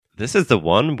This is the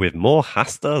one with more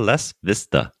hasta, less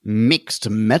vista.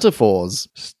 Mixed metaphors.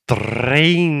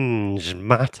 Strange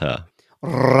matter.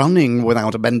 Running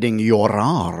without bending your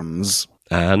arms.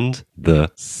 And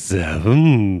the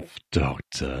seventh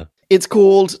Doctor. It's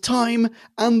called Time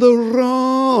and the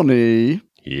Rani.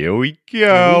 Here we go.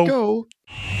 Here we go.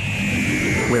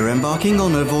 We're embarking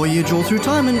on a voyage all through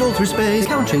time and all through space.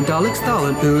 Encountering Daleks,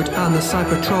 Thalan, Ood, and the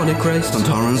Cybertronic race.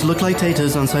 Santarans look like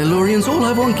taters and Silurians all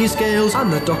have wonky scales.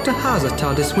 And the Doctor has a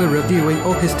TARDIS, we're reviewing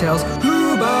all his tales.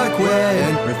 Who back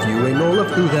when? Reviewing all of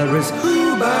who there is.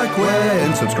 Who back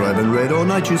when? Subscribe and rate on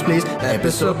iTunes, please.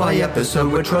 Episode by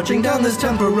episode, we're trudging down this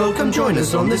temporal road. Come join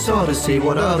us on this odyssey.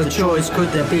 What other choice could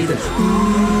there be than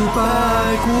Who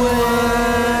back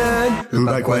when? Who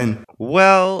back when?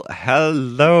 Well,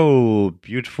 hello,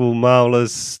 beautiful,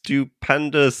 marvelous,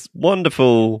 stupendous,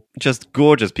 wonderful, just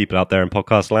gorgeous people out there in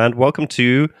podcast land. Welcome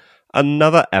to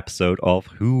another episode of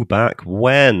Who Back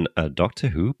When, a Doctor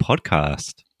Who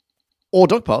podcast. Or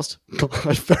Dogpast.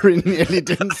 I very nearly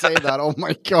didn't say that. Oh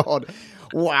my god.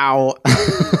 Wow.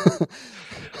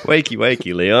 Wakey,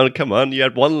 wakey, Leon. Come on, you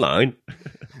had one line.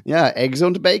 Yeah, eggs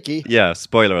on bakey. Yeah,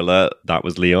 spoiler alert, that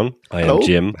was Leon. I am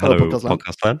Jim. Hello,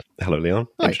 podcast land. Hello, Leon.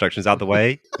 Hi. Introduction's out the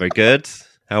way. Very good.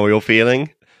 How are you all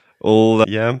feeling? All,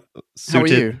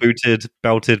 suited, booted,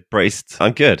 belted, braced.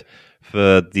 I'm good.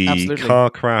 For the Absolutely.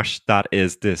 car crash that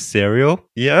is this serial.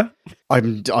 Yeah? I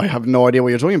have no idea what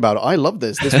you're talking about. I love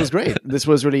this. This was great. This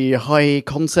was really high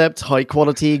concept, high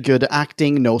quality, good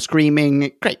acting, no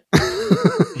screaming. Great.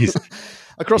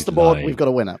 Across the board, lying. we've got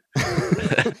a winner.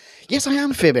 Yes, I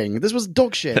am fibbing. This was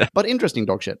dog shit, but interesting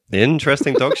dog shit.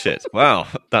 Interesting dog shit. Wow,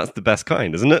 that's the best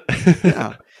kind, isn't it?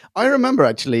 Yeah. I remember,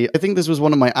 actually, I think this was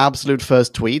one of my absolute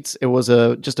first tweets. It was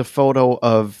just a photo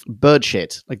of bird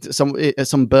shit. Like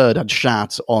some bird had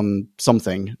shat on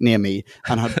something near me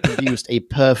and had produced a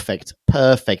perfect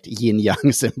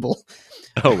yin-yang symbol.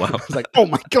 Oh, wow. I was like, oh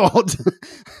my god.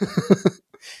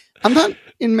 And that,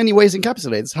 in many ways,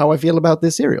 encapsulates how I feel about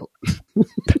this serial.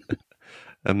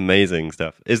 Amazing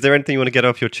stuff. Is there anything you want to get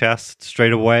off your chest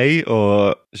straight away,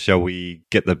 or shall we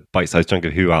get the bite-sized chunk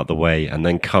of Who out the way and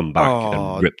then come back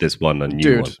and rip this one a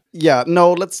new one? Yeah,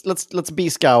 no, let's be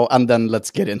scout and then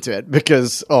let's get into it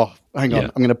because hang on,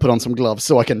 I'm going to put on some gloves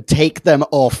so I can take them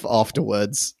off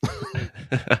afterwards.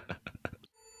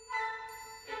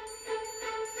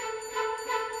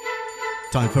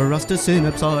 Time for us to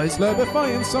synopsize, Clarify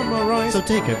and summarize, so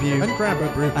take a view and grab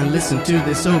a brew, and listen to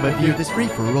this overview, this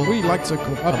free-for-all. we like to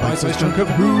call a bite-sized chunk of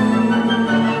Who.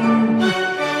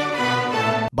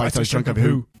 Bite-sized chunk of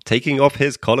Who. Taking off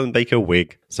his Colin Baker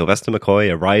wig, Sylvester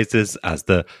McCoy arises as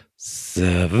the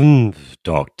seventh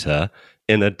Doctor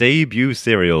in a debut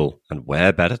serial, and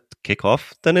where better to kick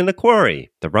off than in a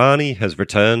quarry? The Rani has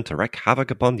returned to wreak havoc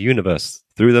upon the universe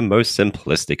through the most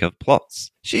simplistic of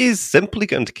plots. She's simply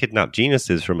going to kidnap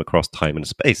geniuses from across time and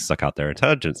space, suck out their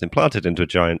intelligence, implant it into a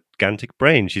gigantic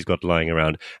brain she's got lying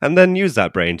around, and then use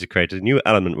that brain to create a new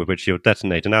element with which she'll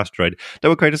detonate an asteroid that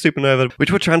will create a supernova,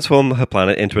 which will transform her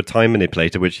planet into a time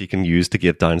manipulator which she can use to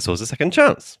give dinosaurs a second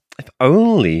chance. If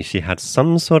only she had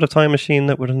some sort of time machine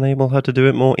that would enable her to do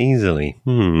it more easily.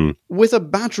 With a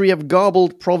battery of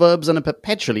garbled proverbs and a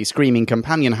perpetually screaming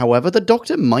companion, however, the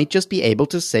Doctor might just be able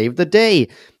to save the day.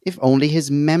 If only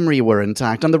his memory were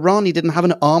intact and the Rani didn't have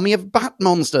an army of bat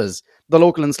monsters. The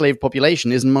local enslaved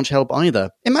population isn't much help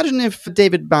either. Imagine if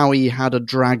David Bowie had a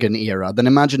dragon era, then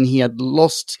imagine he had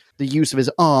lost the use of his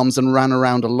arms and ran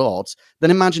around a lot. Then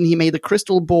imagine he made the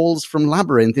crystal balls from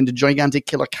Labyrinth into gigantic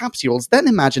killer capsules. Then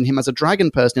imagine him as a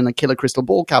dragon person in a killer crystal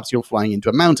ball capsule flying into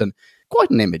a mountain. Quite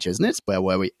an image, isn't it? Where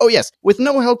were we? Oh yes, with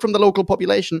no help from the local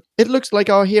population, it looks like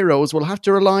our heroes will have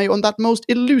to rely on that most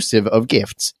elusive of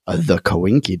gifts, the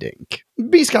Coinkydink.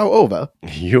 B-Scout over.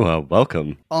 You are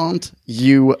welcome. Aren't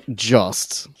you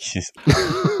just?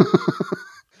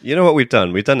 You know what we've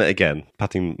done? We've done it again,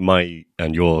 patting my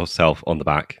and yourself on the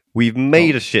back. We've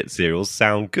made a shit serial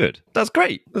sound good. That's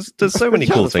great. There's so many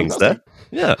Yeah, cool that's things fantastic.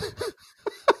 there. Yeah.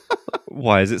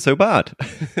 Why is it so bad?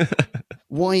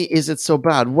 Why is it so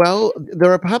bad? Well,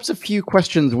 there are perhaps a few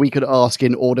questions we could ask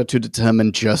in order to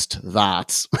determine just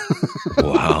that.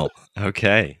 Wow.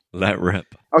 Okay. Let rip.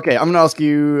 Okay, I'm going to ask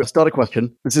you, start a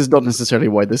question. This is not necessarily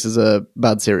why this is a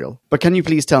bad serial. But can you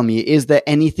please tell me, is there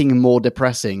anything more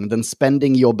depressing than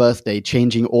spending your birthday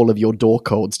changing all of your door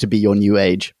codes to be your new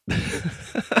age?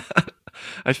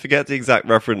 I forget the exact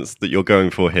reference that you're going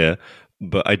for here,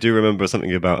 but I do remember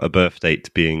something about a birth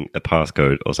date being a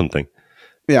passcode or something.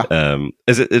 Yeah.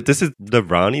 This is the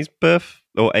Rani's birth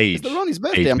Or age. It's the Ronnie's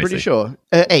birthday, Age, I'm pretty basically.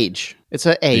 sure. Age. It's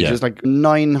her age. Yeah. It's like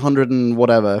 900 and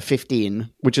whatever,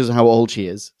 15, which is how old she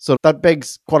is. So that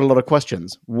begs quite a lot of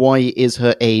questions. Why is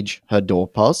her age her door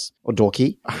pass or door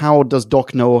key? How does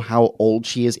Doc know how old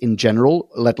she is in general,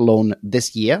 let alone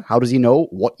this year? How does he know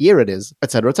what year it is,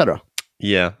 etc., etc.?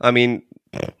 Yeah, I mean,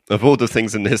 of all the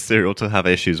things in this serial to have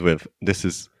issues with, this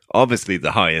is obviously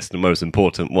the highest and most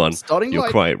important one. You're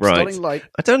quite right. Starting light.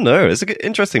 I don't know. It's an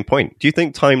interesting point. Do you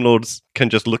think Time Lords can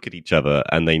just look at each other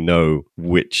and they know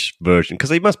which version? Because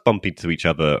they must bump into each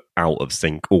other out of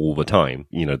sync all the time.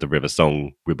 You know, the River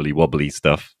Song wibbly wobbly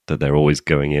stuff that they're always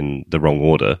going in the wrong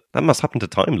order. That must happen to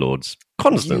Time Lords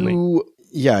constantly.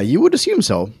 You would assume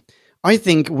so. I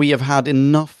think we have had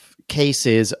enough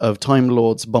cases of Time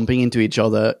Lords bumping into each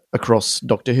other across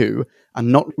Doctor Who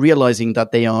and not realizing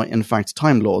that they are in fact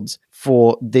Time Lords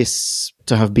for this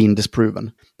to have been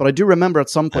disproven. But I do remember at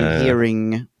some point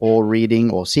hearing or reading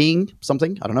or seeing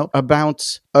something, I don't know,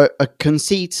 about a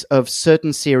conceit of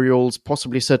certain serials,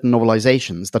 possibly certain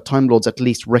novelizations, that Time Lords at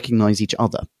least recognize each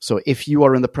other. So if you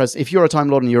are if you're a Time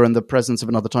Lord and you're in the presence of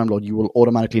another Time Lord, you will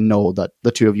automatically know that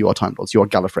the two of you are Time Lords. You are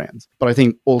Gallifreyans. But I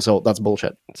think also that's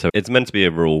bullshit. So it's meant to be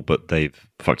a rule, but they've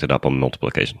fucked it up on multiple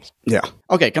occasions. Yeah.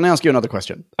 Okay, can I ask you another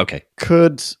question? Okay.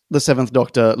 Could the Seventh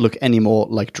Doctor look any more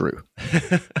like Drew?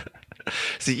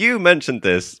 So you mentioned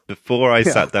this before I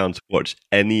sat down to watch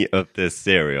any of this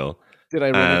serial. Did I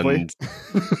ruin it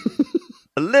for you?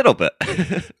 A little bit.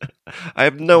 I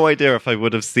have no idea if I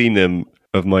would have seen him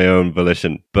of my own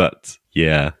volition, but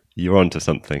yeah, you're onto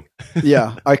something.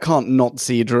 Yeah, I can't not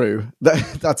see Drew.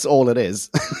 That's all it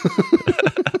is.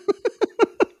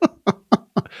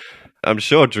 I'm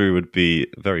sure Drew would be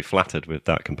very flattered with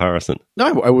that comparison.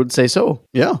 No, I would say so.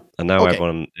 Yeah. And now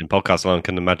everyone in podcast land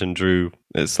can imagine Drew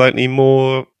in a slightly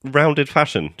more rounded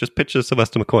fashion. Just picture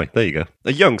Sylvester McCoy. There you go.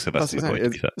 A young Sylvester McCoy. To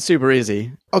be fair. Super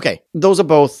easy. Okay, those are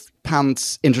both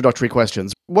Pants introductory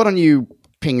questions. Why don't you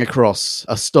ping across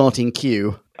a starting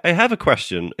cue? I have a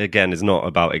question. Again, it's not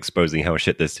about exposing how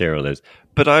shit this serial is,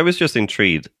 but I was just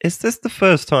intrigued. Is this the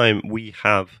first time we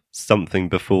have something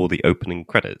before the opening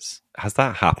credits? Has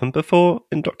that happened before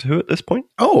in Doctor Who at this point?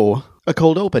 Oh, a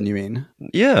cold open, you mean?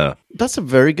 Yeah. That's a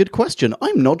very good question.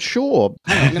 I'm not sure.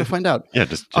 Hang on, I'm going to find out. Yeah,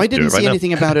 just I do didn't it right see now.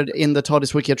 anything about it in the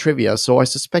TARDIS Wikia trivia, so I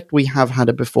suspect we have had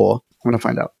it before. I'm going to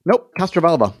find out. Nope,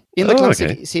 Castrovalva. In the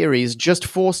classic series, just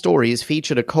 4 stories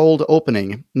featured a cold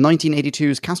opening.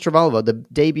 1982's Castrovalva, the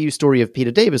debut story of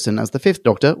Peter Davison as the 5th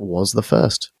Doctor, was the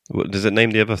first. Does it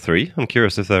name the other 3? I'm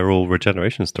curious if they're all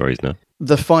regeneration stories now.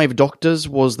 The 5 Doctors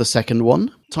was the second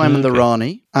one. Time and the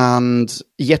Rani. And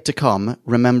yet to come,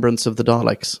 Remembrance of the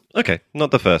Daleks. Okay,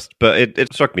 not the first, but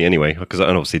it struck me anyway, because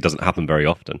obviously it doesn't happen very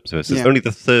often. So it's only the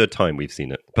 3rd time we've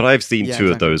seen it. But I've seen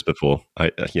 2 of those before.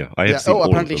 I have seen all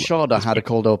apparently of them. Sharda had a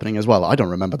cold opening as well. I don't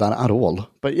remember that at all.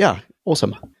 But yeah,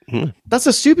 awesome. That's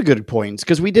a super good point,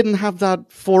 because we didn't have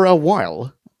that for a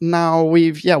while. Now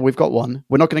we've got one.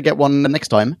 We're not going to get one the next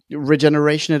time.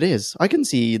 Regeneration it is. I can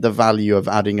see the value of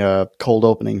adding a cold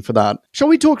opening for that. Shall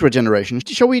we talk regeneration?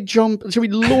 Shall we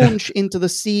launch into the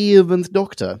 7th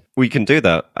Doctor? We can do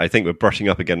that. I think we're brushing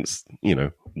up against,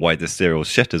 why this serial's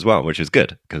shit as well, which is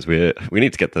good, because we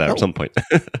need to get to that at some point.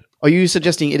 Are you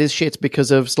suggesting it is shit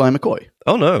because of Sly McCoy?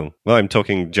 Oh, no. Well, I'm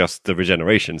talking just the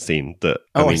regeneration scene.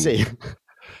 I see.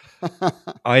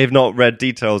 I have not read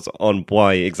details on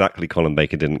why exactly Colin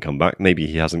Baker didn't come back. Maybe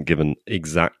he hasn't given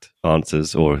exact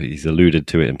answers, or he's alluded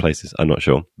to it in places. I'm not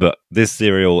sure. But this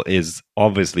serial is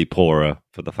obviously poorer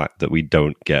for the fact that we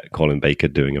don't get Colin Baker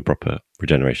doing a proper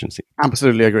regeneration scene.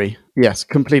 Absolutely agree. Yes,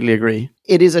 completely agree.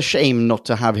 It is a shame not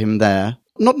to have him there.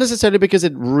 Not necessarily because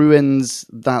it ruins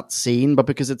that scene, but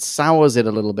because it sours it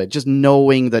a little bit. Just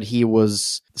knowing that he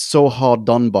was so hard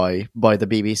done by the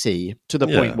BBC, to the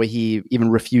point where he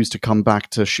even refused to come back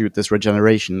to shoot this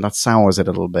regeneration, that sours it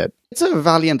a little bit. It's a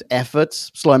valiant effort.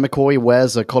 Sly McCoy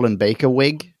wears a Colin Baker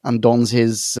wig and dons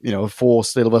his, for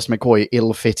Sylvester McCoy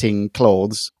ill-fitting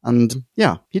clothes. And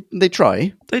they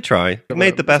try. They try.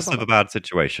 Made the best of a bad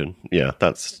situation. Yeah,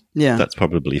 that's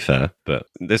probably fair. But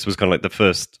this was kind of like the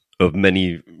first of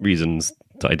many reasons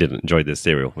that I didn't enjoy this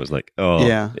serial. Was like,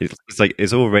 it's like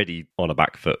it's already on a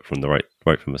back foot from the right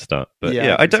from the start. But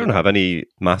I don't have any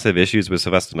massive issues with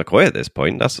Sylvester McCoy at this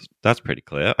point. That's pretty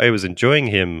clear. I was enjoying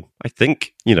him, I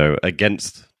think,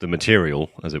 against the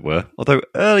material, as it were. Although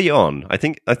early on, I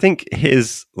think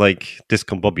his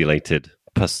discombobulated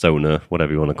persona,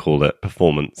 whatever you want to call it,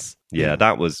 performance,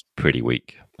 that was pretty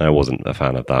weak. I wasn't a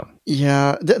fan of that.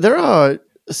 Yeah, there are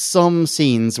some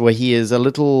scenes where he is a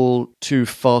little too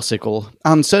farcical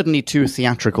and certainly too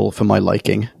theatrical for my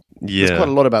liking. Yeah. There's quite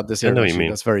a lot about this I know era what you mean.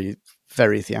 that's very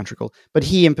very theatrical. But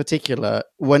he in particular,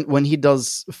 when he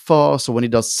does farce or when he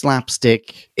does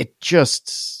slapstick, it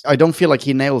just, I don't feel like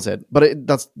he nails it. But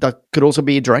that could also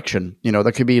be direction.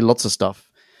 There could be lots of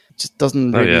stuff. It just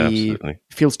doesn't really,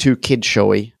 feels too kid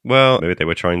showy. Well, maybe they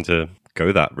were trying to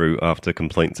go that route after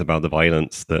complaints about the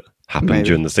violence that happened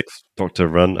during the Sixth Doctor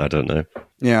run. I don't know.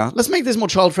 Yeah, let's make this more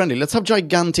child-friendly. Let's have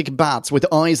gigantic bats with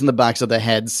eyes in the backs of their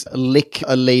heads lick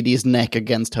a lady's neck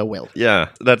against her will. Yeah,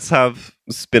 let's have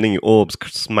spinning orbs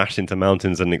smash into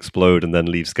mountains and explode and then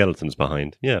leave skeletons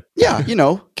behind. Yeah. Yeah,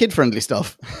 kid-friendly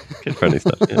stuff. Kid-friendly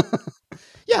stuff, yeah.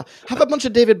 Yeah, have a bunch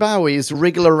of David Bowies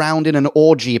wriggle around in an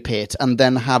orgy pit and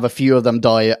then have a few of them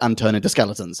die and turn into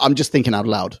skeletons. I'm just thinking out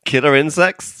loud. Killer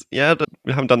insects? Yeah,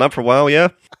 we haven't done that for a while, yeah?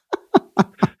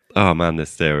 Oh man, this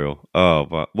serial.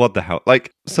 Oh, what the hell?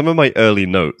 Like, some of my early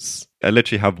notes, I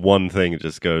literally have one thing that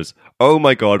just goes, oh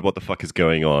my god, what the fuck is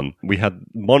going on? We had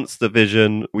Monster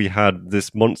Vision, we had this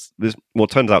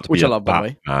what turns out to be a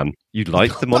Batman. You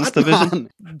like the Monster Vision?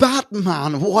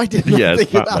 Batman! Why didn't I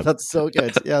think of that? That's so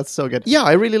good. Yeah, it's so good. Yeah,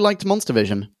 I really liked Monster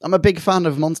Vision. I'm a big fan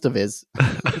of Monster Viz.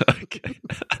 Okay.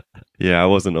 Yeah, I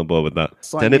wasn't on board with that.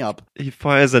 Sign me up. He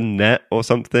fires a net or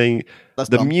something. That's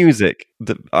the dumb. Music,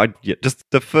 just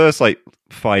the first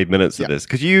 5 minutes of this,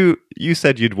 because you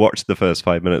said you'd watched the first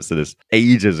 5 minutes of this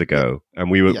ages ago,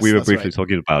 and we were briefly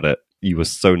talking about it. You were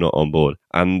so not on board,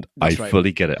 and I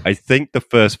fully get it. I think the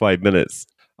first 5 minutes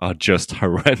are just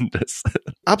horrendous.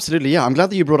 Absolutely, yeah. I'm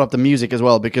glad that you brought up the music as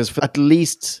well, because for at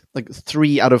least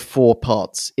 3 out of 4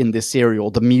 parts in this serial,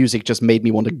 the music just made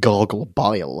me want to gargle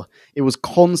bile. It was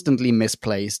constantly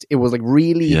misplaced. It was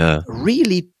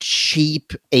really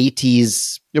cheap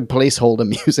 80s placeholder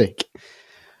music.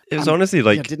 It was honestly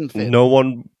didn't fit. no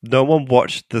one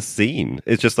watched the scene.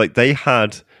 It's just they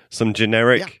had some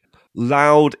generic,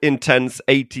 loud, intense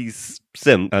 80s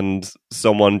synth, and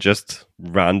someone just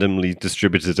randomly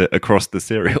distributed it across the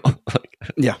serial.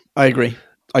 Yeah, I agree.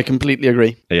 I completely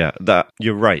agree. Yeah, that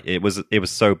you're right. It was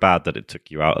so bad that it took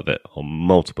you out of it on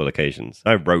multiple occasions.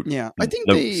 I wrote I think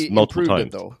notes they multiple improved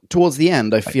times. it, though. Towards the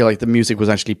end, I feel like the music was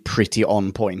actually pretty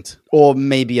on point. Or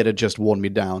maybe it had just worn me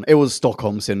down. It was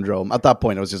Stockholm Syndrome. At that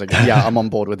point, I was just yeah, I'm on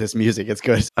board with this music. It's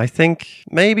good. I think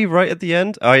maybe right at the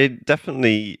end, I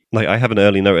definitely, I have an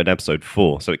early note in episode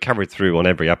 4, so it carried through on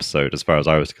every episode as far as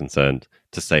I was concerned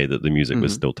to say that the music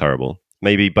was still terrible.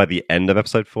 Maybe by the end of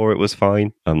episode 4, it was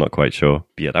fine. I'm not quite sure.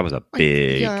 But yeah, that was a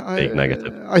big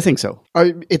negative. I think so.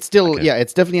 It's still,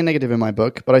 it's definitely a negative in my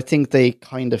book, but I think they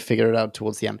kind of figured it out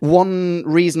towards the end. One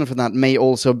reason for that may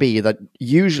also be that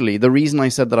usually the reason I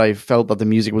said that I felt that the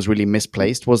music was really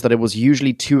misplaced was that it was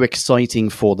usually too exciting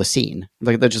for the scene.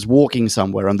 They're just walking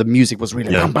somewhere and the music was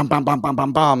really bam, bam, bam, bam, bam,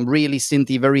 bam, bam, really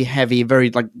synthy, very heavy,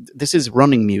 very this is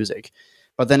running music.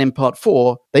 But then in part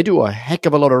 4, they do a heck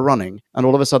of a lot of running, and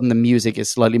all of a sudden the music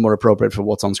is slightly more appropriate for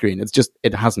what's on screen. It's just,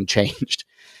 it hasn't changed.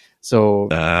 So,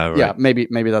 yeah, maybe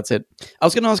that's it. I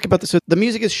was going to ask about this. So the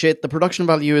music is shit. The production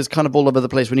value is kind of all over the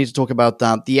place. We need to talk about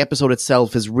that. The episode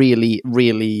itself is really,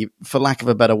 really, for lack of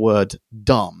a better word,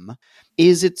 dumb.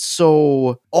 Is it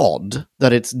so odd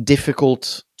that it's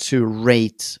difficult to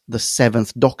rate the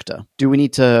Seventh Doctor? Do we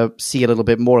need to see a little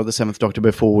bit more of the Seventh Doctor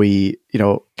before we,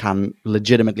 can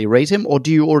legitimately rate him? Or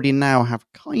do you already now have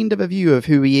kind of a view of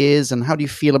who he is and how do you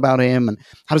feel about him? And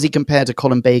how does he compare to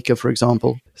Colin Baker, for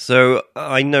example? So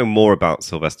I know more about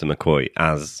Sylvester McCoy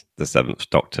as the Seventh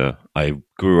Doctor. I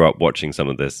grew up watching some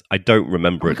of this. I don't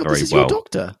remember it very this is well. Your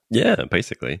Doctor? Yeah,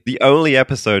 basically. The only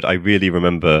episode I really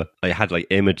remember, I had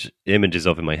images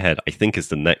of in my head, I think is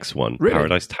the next one. Really?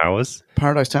 Paradise Towers.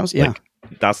 Paradise Towers, yeah.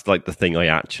 That's the thing I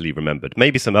actually remembered.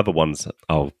 Maybe some other ones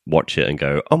I'll watch it and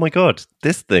go, oh my god,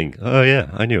 this thing. Oh yeah,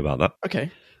 I knew about that.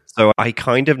 Okay. So I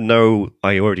kind of know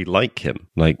I already like him.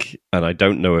 And I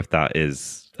don't know if that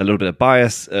is a little bit of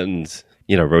bias and,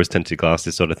 rose-tinted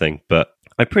glasses sort of thing. But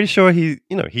I'm pretty sure he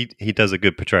does a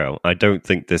good portrayal. I don't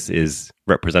think this is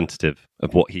representative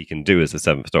of what he can do as the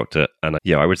Seventh Doctor. And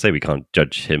I would say we can't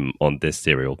judge him on this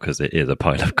serial because it is a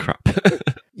pile of crap.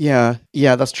 Yeah,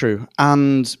 that's true.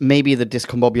 And maybe the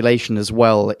discombobulation as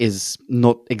well is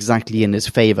not exactly in his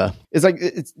favor.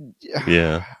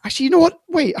 Yeah. Actually, you know what?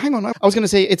 Wait, hang on. I was going to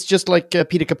say it's just like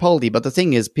Peter Capaldi, but the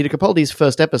thing is, Peter Capaldi's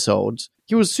first episode,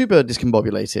 he was super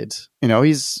discombobulated.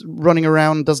 He's running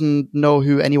around, doesn't know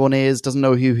who anyone is, doesn't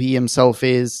know who he himself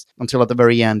is, until at the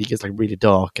very end he gets really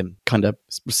dark and kind of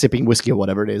sipping whiskey or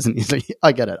whatever it is. And he's like,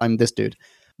 I get it, I'm this dude.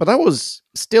 But that was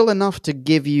still enough to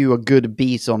give you a good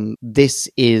beat on this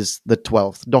is the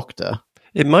 12th Doctor.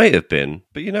 It might have been,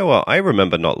 but you know what? I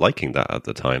remember not liking that at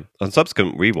the time. On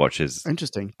subsequent rewatches,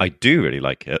 Interesting. I do really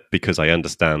like it because I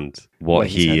understand what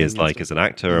he's he heading is like into. as an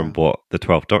actor Yeah. and what the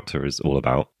 12th Doctor is all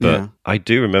about. But Yeah. I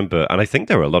do remember, and I think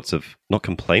there were lots of, not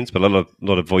complaints, but a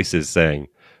lot of voices saying,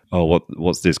 oh,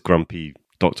 what's this grumpy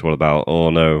Doctor all about? Oh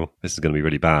no, this is going to be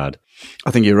really bad.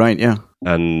 I think you're right, yeah.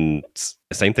 And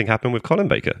the same thing happened with Colin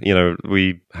Baker. You know,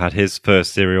 we had his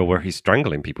first serial where he's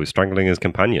strangling people, he's strangling his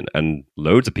companion, and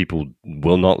loads of people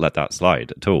will not let that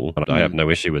slide at all. And I have no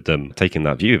issue with them taking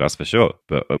that view, that's for sure.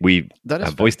 But we That is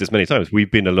have fair. voiced this many times.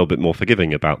 We've been a little bit more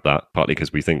forgiving about that, partly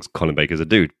because we think Colin Baker's a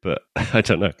dude, but I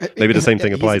don't know. Maybe the same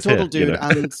thing applies He's a total here. dude, You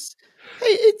know? and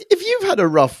hey, if you've had a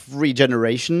rough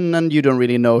regeneration and you don't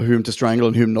really know whom to strangle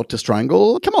and whom not to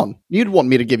strangle, come on, you'd want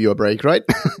me to give you a break, right?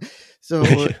 So,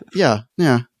 yeah.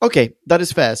 Okay, that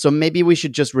is fair. So maybe we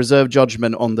should just reserve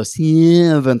judgment on the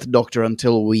 7th Doctor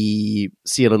until we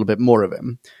see a little bit more of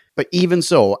him. But even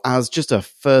so, as just a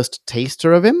first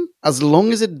taster of him, as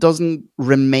long as it doesn't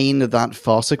remain that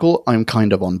farcical, I'm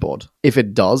kind of on board. If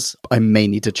it does, I may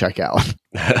need to check out.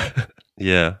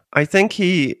 Yeah, I think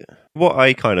what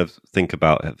I kind of think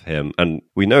about of him, and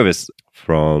we know this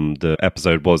from the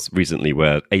episode was recently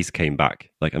where Ace came back.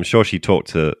 Like, I'm sure she talked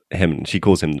to him and she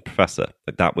calls him the professor.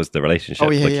 Like, that was the relationship.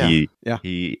 Oh, yeah, like, yeah.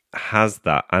 He has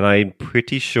that. And I'm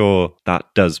pretty sure that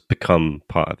does become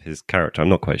part of his character. I'm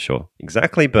not quite sure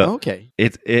exactly, but Okay.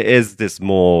 it is this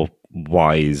more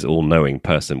wise, all-knowing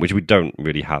person, which we don't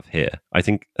really have here. I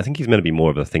think he's meant to be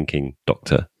more of a thinking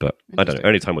Doctor, but I don't know.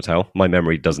 Only time will tell. My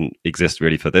memory doesn't exist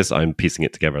really for this. I'm piecing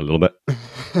it together a little bit.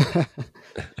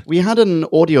 We had an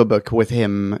audiobook with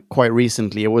him quite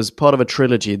recently. It was part of a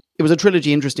trilogy. It was a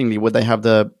trilogy, interestingly, where they have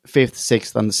the 5th,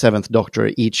 6th, and 7th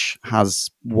Doctor. Each has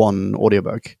one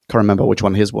audiobook. Can't remember which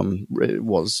one his one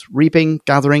was. Reaping,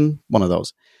 Gathering, one of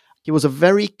those. He was a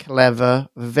very clever,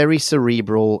 very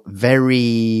cerebral,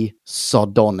 very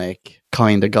sardonic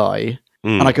kind of guy.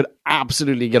 And I could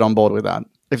absolutely get on board with that.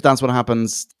 If that's what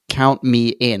happens, count me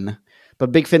in.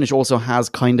 But Big Finish also has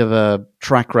kind of a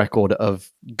track record of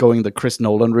going the Chris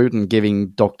Nolan route and giving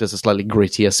Doctors a slightly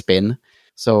grittier spin.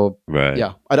 So, Right.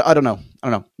 yeah, I don't know.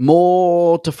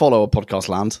 More to follow, podcast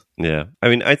land. Yeah. I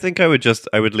mean, I think I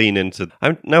would lean into,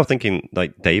 I'm now thinking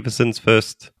like Davison's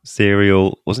first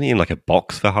serial, wasn't he in like a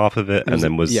box for half of it and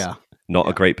then was not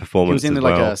a great He performance was in as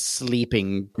like well? a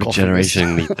sleeping coffin.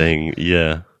 Regeneration thing.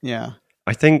 Yeah. Yeah.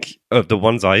 I think of the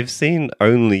ones I've seen,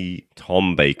 only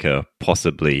Tom Baker,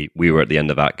 possibly, we were at the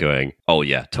end of that going, oh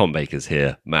yeah, Tom Baker's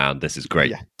here. Man, this is great.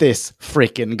 Yeah, this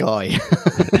freaking guy.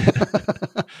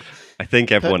 I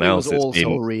think everyone Pertwee else was has also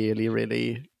been... really,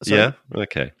 really... Sorry. Yeah?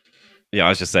 Okay. Yeah, I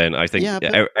was just saying, I think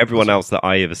Yeah, everyone else that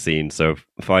I ever seen, so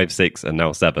 5, 6, and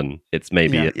now 7, it's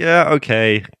maybe, Yeah.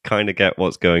 okay, kind of get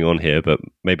what's going on here, but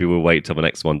maybe we'll wait till the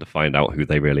next one to find out who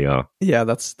they really are. Yeah,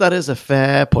 that is a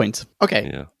fair point. Okay,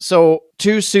 Yeah. so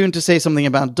too soon to say something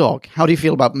about Doc. How do you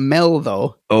feel about Mel,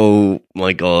 though? Oh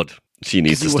my god, she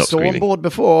needs to You were stop so on screaming. board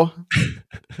before.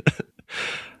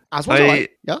 As was I.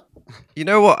 Yeah. You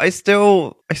know what? I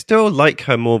still like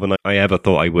her more than I ever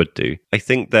thought I would do. I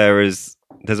think there's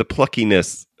a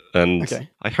pluckiness, and Okay.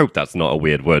 I hope that's not a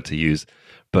weird word to use,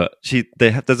 but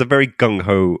there's a very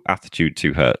gung-ho attitude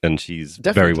to her, and she's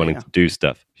very Definitely, willing yeah. to do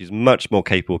stuff. She's much more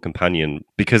capable companion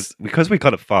because we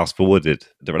kind of fast-forwarded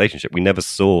the relationship. We never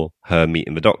saw her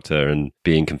meeting the Doctor and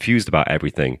being confused about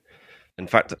everything. In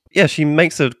fact, yeah, she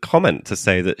makes a comment to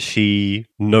say that she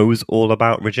knows all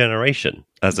about regeneration.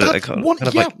 As a That's kind one,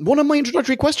 of yeah, like, one of my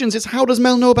introductory questions is, how does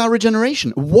Mel know about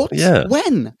regeneration? What? Yeah.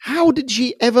 When? How did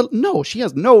she ever know? She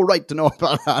has no right to know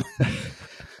about that.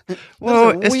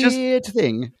 well, That's a it's just weird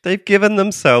thing. they've given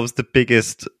themselves the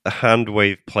biggest hand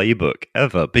wave playbook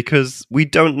ever because we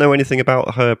don't know anything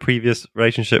about her previous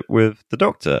relationship with the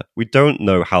Doctor. We don't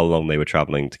know how long they were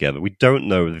traveling together. We don't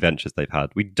know the adventures they've had.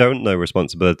 We don't know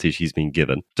responsibilities she's been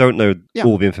given. Don't know Yeah.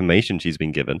 all the information she's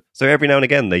been given. So every now and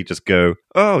again they just go,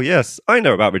 oh yes, I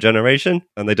know about regeneration,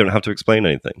 and they don't have to explain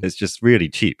anything. It's just really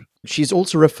cheap. She's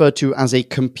also referred to as a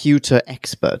computer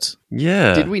expert.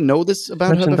 Yeah. Did we know this about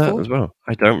her mention that before? as well?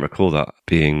 I don't recall that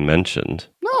being mentioned.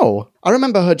 No. I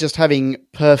remember her just having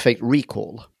perfect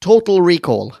recall. Total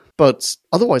recall. But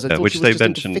otherwise, I Yeah, thought which she was they just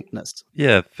into mentioned- fitness.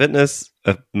 Yeah, fitness,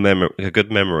 a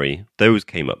good memory. Those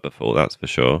came up before, that's for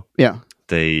sure. Yeah.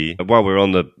 While we're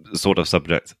on the sort of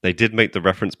subject, they did make the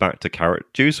reference back to carrot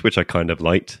juice, which I kind of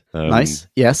liked. Nice.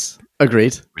 Yes.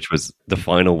 Agreed. Which was the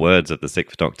final words of the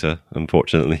 6th Doctor,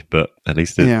 unfortunately, but at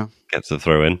least it Yeah. gets a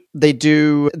throw in. They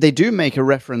do make a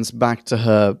reference back to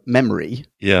her memory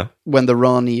Yeah. when the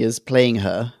Rani is playing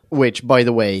her, which, by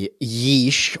the way,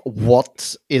 yeesh,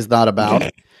 what is that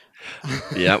about?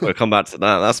 Yeah, we'll come back to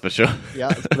that, that's for sure. Yeah,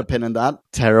 let's put a pin in that.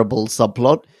 Terrible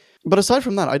subplot. But aside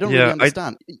from that, I don't really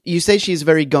understand. You say she's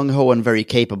very gung-ho and very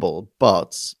capable,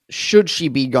 but should she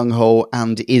be gung-ho,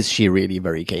 and is she really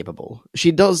very capable?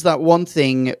 She does that one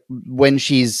thing when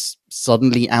she's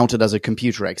suddenly outed as a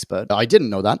computer expert. I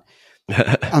didn't know that.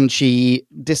 And she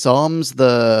disarms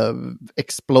the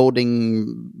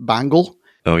exploding bangle.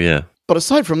 Oh, yeah. But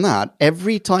aside from that,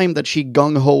 every time that she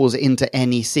gung-hos into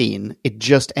any scene, it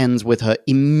just ends with her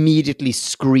immediately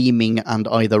screaming and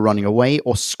either running away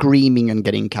or screaming and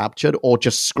getting captured or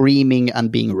just screaming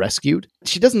and being rescued.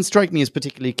 She doesn't strike me as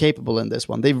particularly capable in this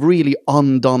one. They've really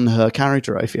undone her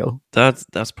character, I feel.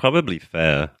 That's probably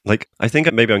fair. Like, I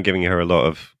think maybe I'm giving her a lot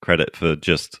of credit for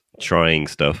just trying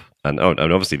stuff. And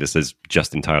obviously this is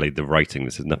just entirely the writing.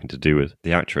 This has nothing to do with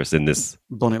the actress in this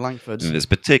Bonnie Langford. In this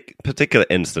particular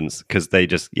instance, because they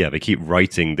keep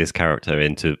writing this character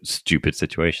into stupid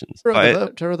situations.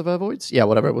 Terror of the Vervoids? Yeah,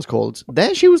 whatever it was called.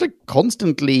 There she was like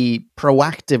constantly,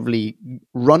 proactively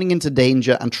running into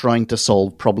danger and trying to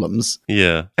solve problems.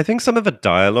 Yeah. I think some of the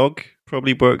dialogue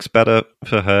probably works better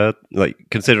for her, like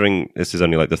considering this is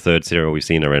only like the third serial we've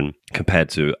seen her in compared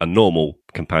to a normal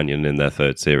companion in their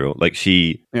third serial. Like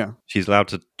she's allowed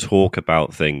to talk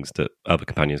about things that other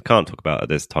companions can't talk about at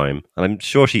this time, and I'm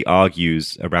sure she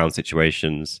argues around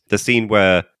situations. The scene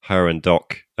where her and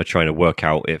Doc are trying to work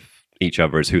out if each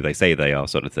other is who they say they are,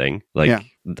 sort of thing. Like,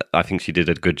 I think she did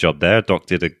a good job there. Doc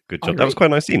did a good job. That was quite a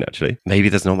nice scene, actually. Maybe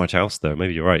there's not much else, though.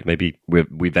 Maybe you're right. Maybe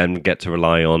we then get to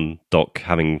rely on Doc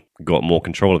having got more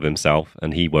control of himself,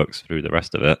 and he works through the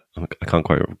rest of it. I can't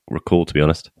quite recall, to be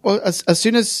honest. Well, as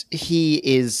soon as he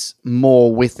is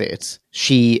more with it,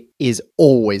 she is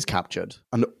always captured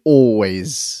and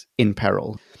always in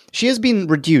peril. She has been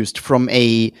reduced from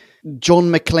a John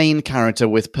McClane character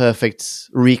with perfect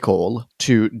recall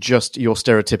to just your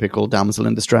stereotypical damsel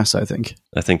in distress, I think.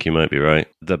 I think you might be right.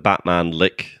 The Batman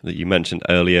lick that you mentioned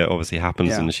earlier obviously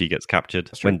happens and she gets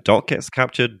captured. When Doc gets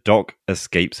captured, Doc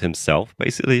escapes himself,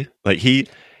 basically. Like, he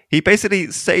basically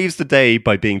saves the day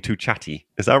by being too chatty.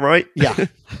 Is that right? Yeah.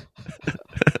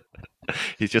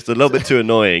 He's just a little bit too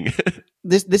annoying.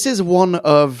 This is one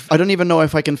of, I don't even know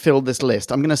if I can fill this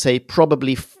list. I'm going to say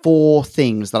probably 4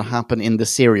 things that happen in the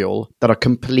serial that are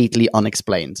completely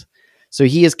unexplained. So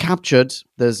he is captured.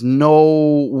 There's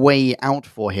no way out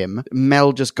for him.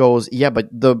 Mel just goes, yeah, but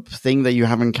the thing that you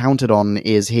haven't counted on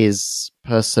is his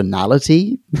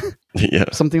personality. Yeah.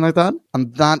 Something like that.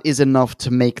 And that is enough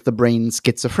to make the brain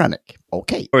schizophrenic.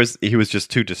 Okay. Whereas he was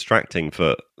just too distracting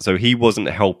so he wasn't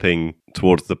helping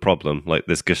towards the problem, like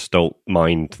this Gestalt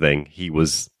mind thing. He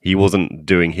wasn't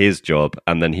doing his job,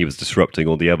 and then he was disrupting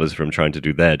all the others from trying to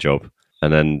do their job.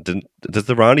 And then does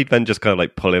the Rani then just kind of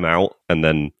like pull him out, and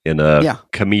then in a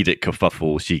comedic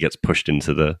kerfuffle, she gets pushed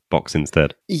into the box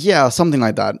instead? Yeah, something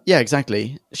like that. Yeah,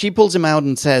 exactly. She pulls him out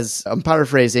and says, I'm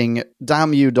paraphrasing,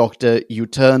 "Damn you, doctor, you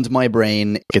turned my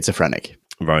brain schizophrenic."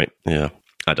 Right, yeah.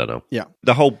 I don't know. Yeah.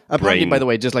 The whole Apparently, by the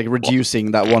way, just like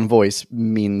reducing that one voice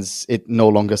means it no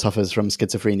longer suffers from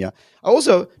schizophrenia. I'm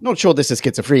also not sure this is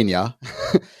schizophrenia,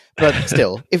 but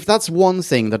still, if that's one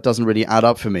thing that doesn't really add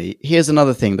up for me, here's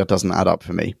another thing that doesn't add up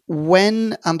for me.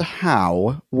 When and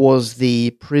how was the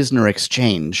prisoner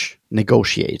exchange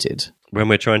negotiated? When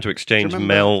we're trying to exchange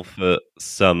Mel for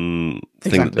some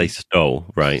thing that they stole,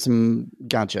 right? Some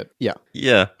gadget, yeah.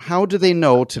 Yeah. How do they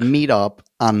know to meet up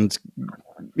and,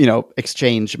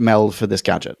 exchange Mel for this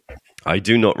gadget? I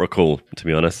do not recall, to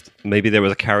be honest. Maybe there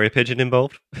was a carrier pigeon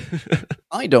involved?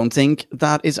 I don't think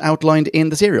that is outlined in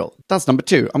the serial. That's number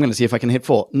 2. I'm going to see if I can hit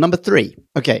 4. Number 3.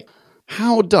 Okay.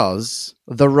 How does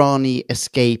the Rani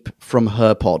escape from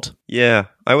her pod? Yeah,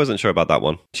 I wasn't sure about that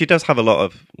one. She does have a lot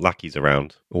of lackeys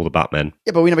around, all the Batmen.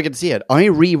 Yeah, but we never get to see it. I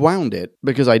rewound it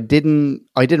because I didn't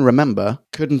remember,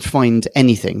 couldn't find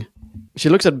anything. She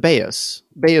looks at Bayus.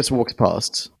 Bayus walks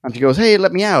past, and she goes, "Hey,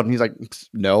 let me out." And he's like,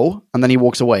 "No." And then he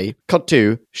walks away. Cut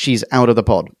 2, she's out of the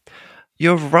pod.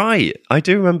 You're right. I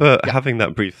do remember having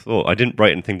that brief thought. I didn't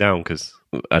write anything down because,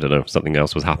 I don't know, something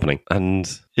else was happening. And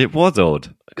it was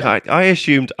odd. I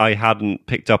assumed I hadn't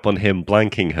picked up on him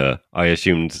blanking her. I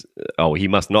assumed, he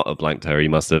must not have blanked her. He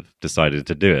must have decided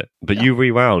to do it. But you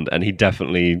rewound, and he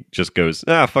definitely just goes,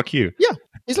 fuck you. Yeah.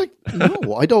 He's like,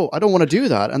 "No, I don't want to do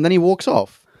that." And then he walks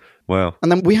off. Wow.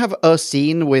 And then we have a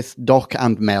scene with Doc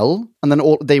and Mel, and then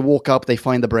they walk up, they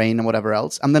find the brain and whatever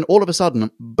else, and then all of a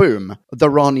sudden, boom, the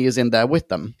Rani is in there with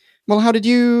them. Well, how did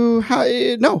you...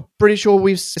 No, pretty sure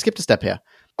we've skipped a step here.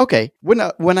 Okay, we're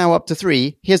now up to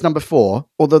 3. Here's number 4,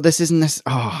 although this isn't...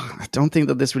 I don't think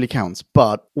that this really counts,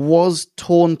 but was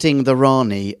taunting the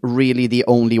Rani really the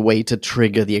only way to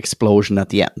trigger the explosion at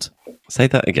the end? Say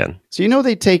that again. So you know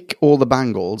they take all the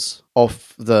bangles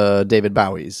off the David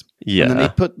Bowies. Yeah. And then they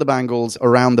put the bangles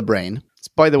around the brain.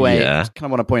 By the way, Yeah. I just kind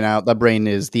of want to point out that brain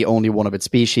is the only one of its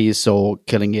species, so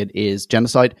killing it is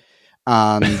genocide.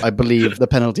 And I believe the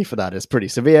penalty for that is pretty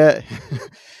severe.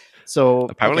 So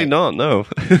Apparently okay. not, no.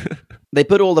 They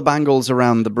put all the bangles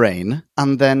around the brain,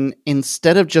 and then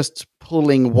instead of just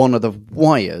pulling one of the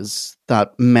wires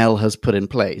that Mel has put in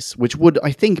place, which would,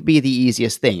 I think, be the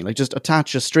easiest thing, like just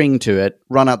attach a string to it,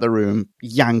 run out the room,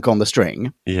 yank on the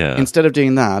string. Yeah. Instead of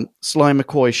doing that, Sly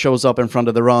McCoy shows up in front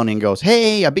of the Rani and goes,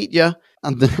 "Hey, I beat ya!"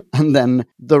 And then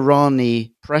the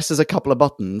Rani presses a couple of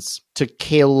buttons to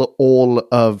kill all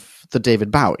of the David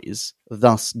Bowies,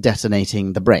 thus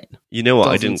detonating the brain. You know what?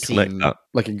 I Doesn't didn't connect seem that.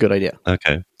 like a good idea.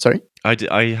 Okay. Sorry?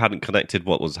 I hadn't connected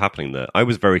what was happening there. I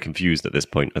was very confused at this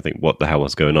point. I think, what the hell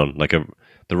was going on? Like,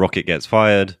 the rocket gets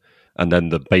fired, and then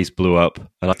the base blew up,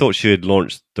 and I thought she had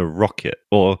launched the rocket,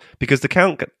 or because the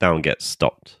countdown gets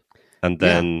stopped, and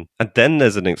then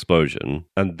there's an explosion,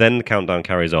 and then the countdown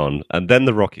carries on, and then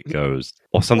the rocket goes,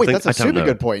 or something. Wait, that's a I don't super know.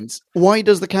 good point. Why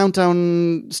does the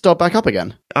countdown start back up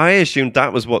again? I assumed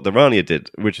that was what the Rania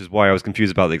did, which is why I was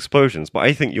confused about the explosions. But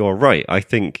I think you're right. I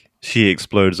think she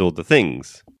explodes all the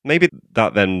things. Maybe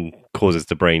that then causes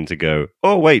the brain to go,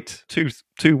 oh, wait, 2,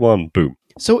 1, boom.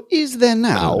 So is there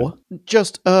now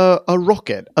just a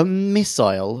rocket, a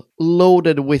missile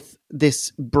loaded with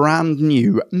this brand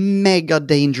new, mega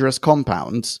dangerous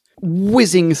compound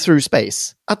whizzing through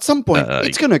space? At some point,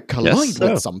 it's going to collide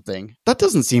so. with something. That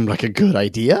doesn't seem like a good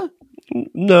idea.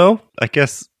 No, I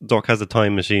guess Doc has a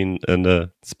time machine and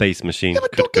a space machine. Yeah,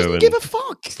 but could Doc go doesn't and give a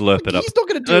fuck. slurp it up. He's not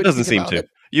going to do No, it anything doesn't seem about to. it.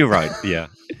 You're right, yeah.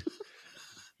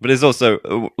 But it's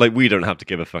also, like, we don't have to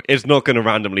give a fuck. It's not going to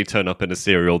randomly turn up in a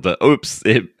serial that, oops,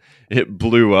 it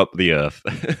blew up the Earth.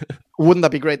 Wouldn't that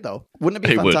be great, though? Wouldn't it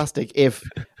be It would. fantastic if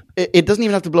it doesn't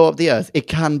even have to blow up the Earth? It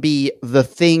can be the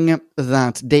thing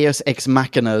that Deus Ex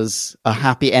Machina's a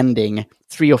happy ending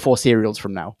 3 or 4 serials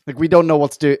from now. Like, we don't know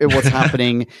what's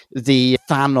happening. The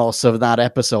Thanos of that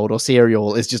episode or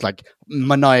serial is just like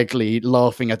maniacally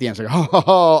laughing at the end. It's like, ha ha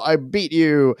ha, I beat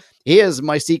you. Here's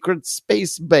my secret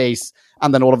space base.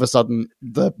 And then all of a sudden,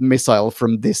 the missile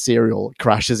from this serial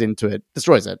crashes into it,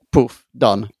 destroys it. Poof,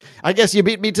 done. I guess you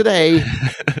beat me today,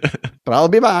 but I'll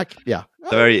be back. Yeah.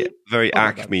 Very, very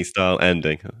I'll be Acme style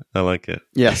ending. I like it.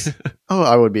 Yes. Oh,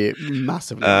 I would be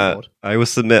massively on board. I will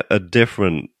submit a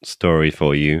different story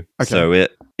for you. Okay. So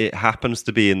it happens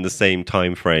to be in the same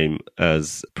time frame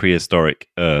as prehistoric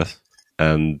Earth,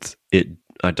 and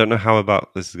I don't know how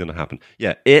about this is going to happen.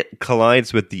 Yeah, it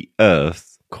collides with the Earth,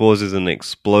 causes an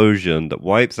explosion that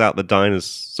wipes out the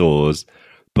dinosaurs,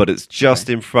 but it's just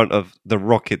in front of the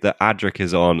rocket that Adric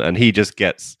is on, and he just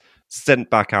gets sent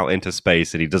back out into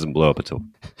space, and he doesn't blow up at all.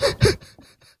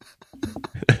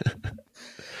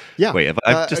 Yeah. Wait, have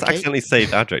I just okay. accidentally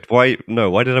saved Adric? Why? No,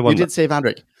 why did I want You that? did save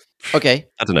Andric. Okay.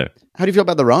 I don't know. How do you feel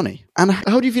about the Rani? And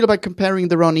how do you feel about comparing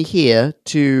the Rani here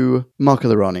to Mark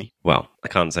of the Rani? Well, I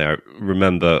can't say I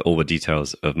remember all the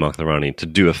details of Mark the Rani to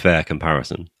do a fair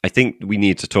comparison. I think we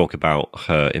need to talk about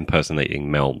her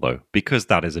impersonating Mel, though, because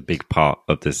that is a big part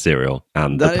of this serial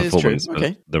and That the is true. performance Okay.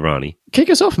 of the Rani. Kick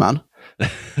us off, man.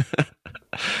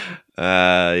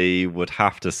 I would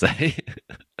have to say,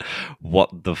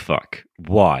 what the fuck?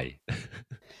 Why?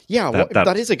 Yeah, That-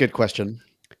 that is a good question.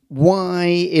 Why,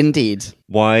 indeed?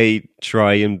 Why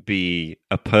try and be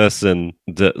a person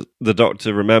that the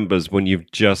Doctor remembers when you've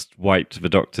just wiped the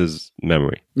Doctor's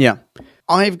memory? Yeah.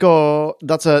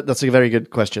 That's a very good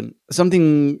question.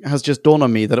 Something has just dawned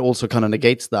on me that also kind of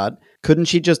negates that. Couldn't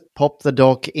she just pop the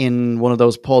Doc in one of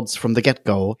those pods from the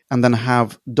get-go and then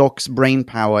have Doc's brain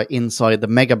power inside the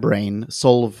mega brain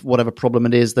solve whatever problem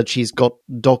it is that she's got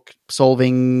Doc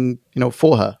solving,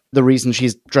 for her? The reason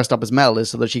she's dressed up as Mel is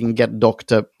so that she can get Doc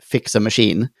to fix a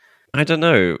machine. I don't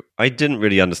know. I didn't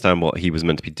really understand what he was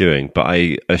meant to be doing, but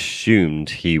I assumed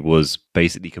he was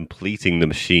basically completing the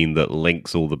machine that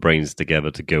links all the brains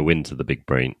together to go into the big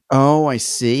brain. Oh, I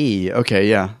see. Okay,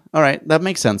 yeah. All right, that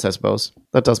makes sense, I suppose.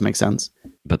 That does make sense.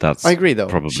 But that's I agree, though.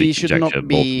 probably She should conjecture not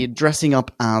be dressing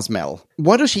up as Mel.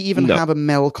 Why does she even No. have a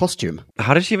Mel costume?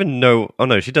 How did she even know? Oh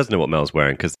no, she does know what Mel's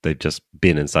wearing because they've just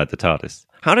been inside the TARDIS.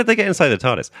 How did they get inside the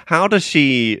TARDIS? How does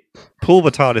she pull the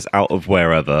TARDIS out of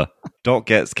wherever? Doc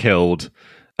gets killed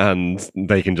and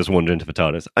they can just wander into the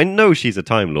TARDIS. I know she's a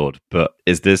Time Lord, but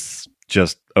is this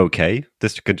just okay?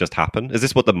 This could just happen? Is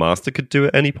this what the Master could do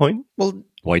at any point? Well,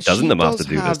 Why doesn't she the Master does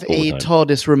do this have all the a time?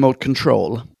 TARDIS remote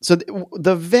control. So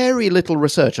the very little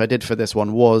research I did for this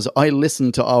one was I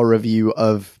listened to our review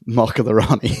of Mark of the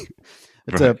Rani.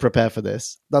 to prepare for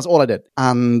this. That's all I did.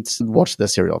 And watch the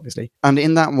serial, obviously. And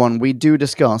in that one, we do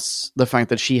discuss the fact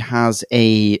that she has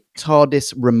a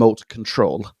TARDIS remote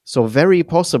control. So very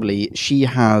possibly she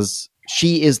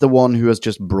is the one who has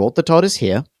just brought the TARDIS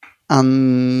here.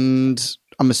 And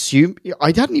I'm assuming, I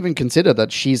hadn't even considered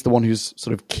that she's the one who's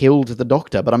sort of killed the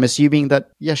Doctor, but I'm assuming that,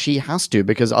 yeah, she has to,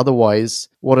 because otherwise,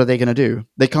 what are they going to do?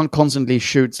 They can't constantly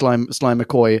shoot Sly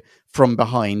McCoy from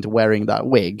behind wearing that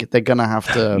wig. They're going to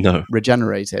have to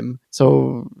regenerate him.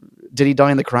 So, did he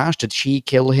die in the crash? Did she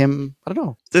kill him? I don't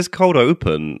know. This cold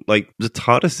open, like, the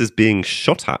TARDIS is being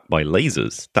shot at by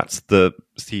lasers. That's the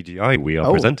CGI we are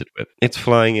presented with. It's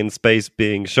flying in space,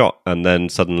 being shot, and then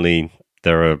suddenly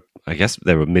there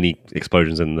were mini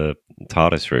explosions in the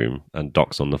TARDIS room and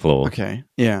Doc's on the floor. Okay,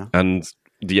 yeah. And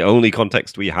the only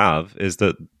context we have is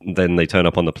that then they turn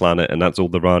up on the planet and that's all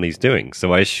the Rani's doing.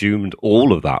 So I assumed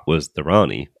all of that was the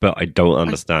Rani, but I don't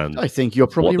understand I think you're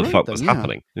probably what the fuck then, was yeah.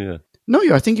 happening. Yeah. No,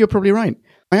 I think you're probably right.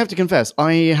 I have to confess,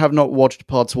 I have not watched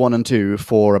parts 1 and 2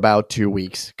 for about 2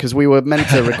 weeks, because we were meant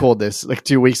to record this like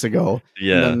 2 weeks ago.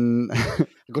 Yeah. And then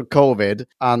I got COVID,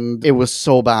 and it was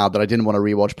so bad that I didn't want to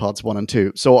rewatch parts 1 and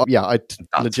 2. So, yeah, I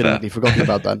legitimately forgotten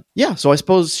about that. Yeah, so I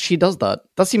suppose she does that.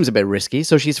 That seems a bit risky.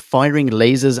 So she's firing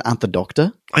lasers at the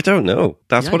Doctor? I don't know.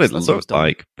 That's what it that looked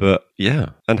like. But,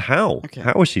 yeah. And how? Okay.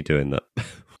 How was she doing that?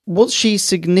 Was she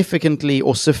significantly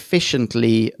or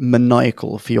sufficiently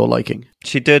maniacal for your liking?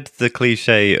 She did the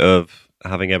cliche of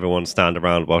having everyone stand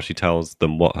around while she tells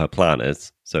them what her plan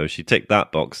is. So she ticked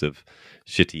that box of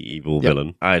shitty evil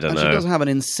villain. I don't know. She does have an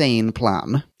insane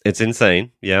plan. It's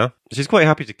insane, yeah. She's quite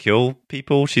happy to kill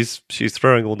people. She's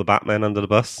throwing all the Batmen under the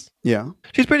bus. Yeah.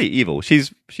 She's pretty evil.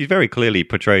 She's very clearly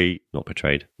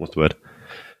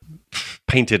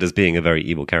painted as being a very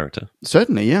evil character.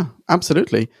 Certainly, yeah.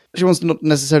 Absolutely. She wants to not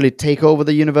necessarily take over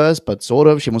the universe, but sort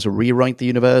of. She wants to rewrite the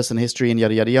universe and history and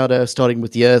yada, yada, yada, starting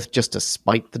with the Earth just to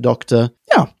spite the Doctor.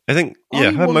 Yeah. I think,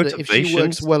 I her wonder motivations... if she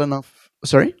works well enough...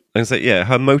 Sorry? I can say,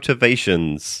 her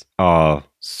motivations are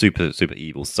super, super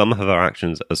evil. Some of her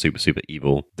actions are super, super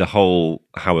evil. The whole,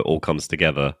 how it all comes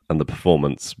together and the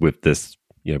performance with this,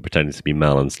 pretending to be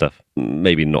Mel and stuff,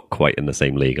 maybe not quite in the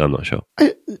same league, I'm not sure.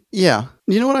 Yeah.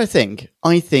 You know what I think?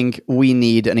 I think we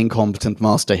need an incompetent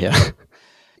master here.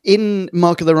 In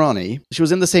Mark of the Rani, she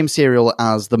was in the same serial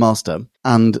as the Master,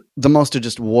 and the Master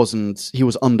just he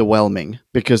was underwhelming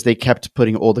because they kept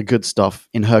putting all the good stuff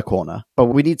in her corner. But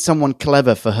we need someone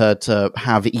clever for her to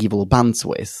have evil bants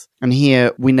with. And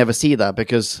here, we never see that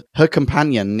because her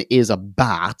companion is a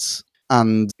bat,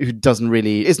 and who doesn't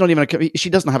really... It's not even she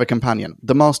doesn't have a companion.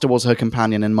 The Master was her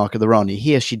companion in Mark of the Rani.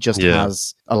 Here she just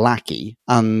has a lackey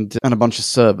and a bunch of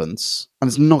servants. And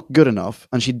it's not good enough.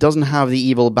 And she doesn't have the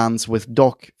evil bands with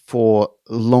Doc for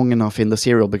long enough in the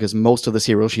serial, because most of the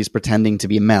serial she's pretending to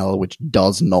be Mel, which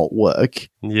does not work.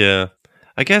 Yeah.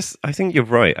 I think you're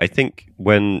right. I think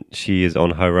when she is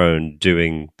on her own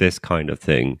doing this kind of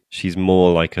thing, she's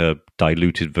more like a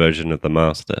diluted version of the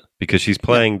Master, because she's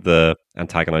playing the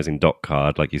antagonizing Doc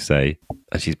card, like you say,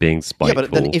 and she's being spiteful. Yeah,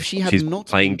 but then if she had she's not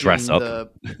playing dress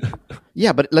up.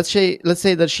 Yeah, but let's say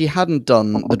that she hadn't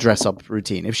done the dress up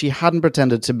routine. If she hadn't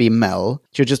pretended to be Mel,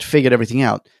 she had just figured everything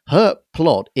out. Her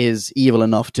plot is evil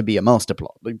enough to be a master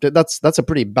plot. That's a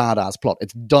pretty badass plot.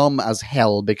 It's dumb as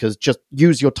hell, because just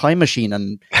use your time machine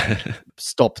and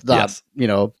stop that,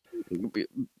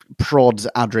 prod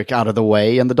Adric out of the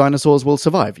way and the dinosaurs will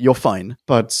survive. You're fine.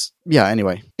 But yeah,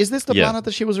 anyway. Is this the planet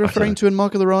that she was referring to in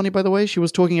Mark of the Rani, by the way? She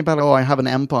was talking about, I have an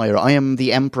empire. I am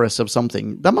the empress of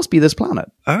something. That must be this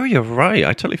planet. Oh, you're right.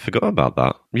 I totally forgot about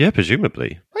that. Yeah,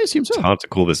 presumably. I assume so. It's hard to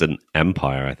call this an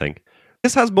empire, I think.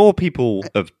 This has more people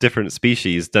of different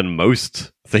species than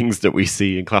most things that we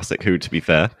see in classic Who, to be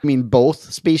fair. I mean,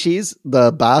 both species,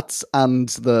 the bats and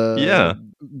the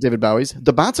David Bowies.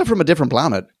 The bats are from a different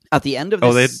planet. At the end of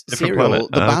this serial,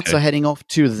 the bats are heading off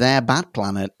to their bat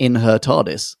planet in her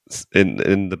TARDIS.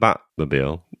 In the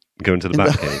Batmobile, going to the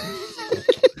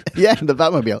Batcave. Yeah, in the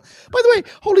Batmobile. By the way,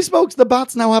 holy smokes, the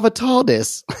bats now have a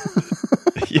TARDIS.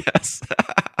 Yes.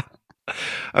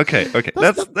 Okay.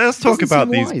 Let's talk about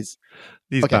these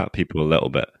bat people a little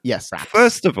bit. Yes.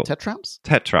 First of all,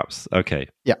 Tetraps. Okay.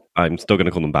 Yeah. I'm still going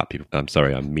to call them bat people. I'm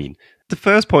sorry, I'm mean. The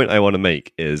first point I want to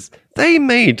make is they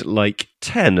made like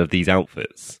 10 of these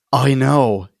outfits. I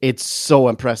know. It's so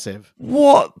impressive.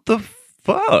 What the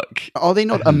fuck? Are they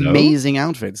not amazing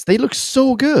outfits? They look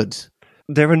so good.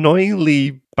 They're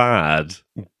annoyingly bad,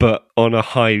 but on a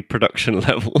high production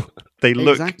level. They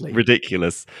look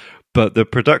ridiculous, but the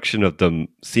production of them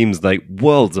seems like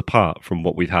worlds apart from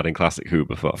what we've had in classic Who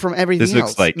before. From everything This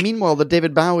else. looks like Meanwhile, the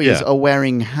David Bowies Yeah. are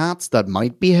wearing hats that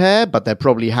might be hair, but they're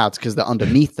probably hats because they're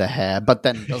underneath the hair. But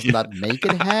then doesn't that make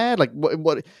it hair? Like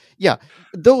what? Yeah,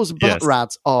 those bat Yes.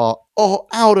 rats are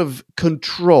out of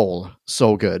control.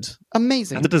 So good,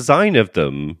 amazing. And the design of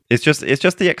them is just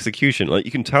the execution. Like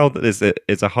you can tell that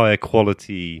it's a higher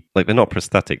quality. Like they're not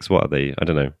prosthetics. What are they? I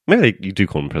don't know. Maybe you do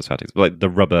call them prosthetics, but like the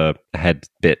rubber head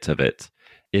bit of it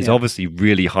is Yeah. obviously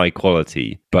really high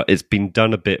quality, but it's been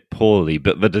done a bit poorly.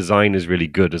 But the design is really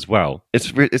good as well.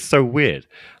 It's so weird.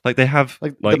 Like they have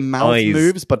like the mouth eyes.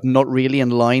 moves, but not really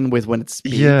in line with when it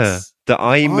speaks. Yeah, the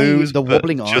eye moves. the but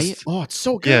wobbling eye. just- Oh, it's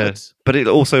so good. Yeah, but it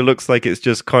also looks like it's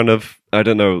just kind of, I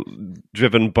don't know,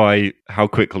 driven by how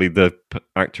quickly the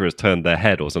actor has turned their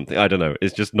head or something. I don't know.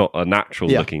 It's just not a natural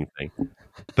looking thing.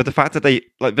 But the fact that they,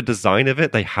 like the design of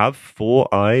it, they have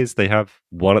 4 eyes. They have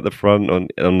one at the front on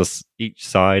each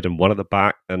side and one at the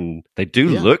back. And they do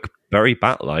look very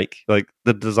bat-like. Like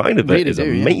the design of Really it is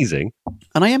do, yeah. amazing.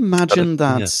 And I imagine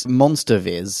that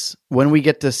MonsterViz, when we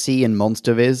get to see in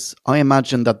MonsterViz, I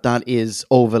imagine that is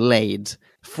overlaid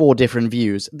 4 different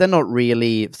views. They're not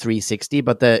really 360,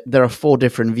 but there are 4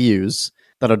 different views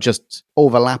that are just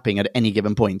overlapping at any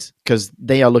given point because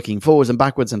they are looking forwards and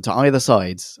backwards and to either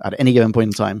sides at any given point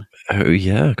in time. Oh,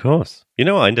 yeah, of course. You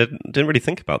know, I didn't really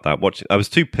think about that. I was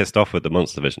too pissed off with the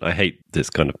Monster Vision. I hate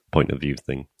this kind of point of view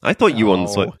thing. I thought you were on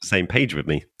the same page with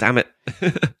me. Damn it.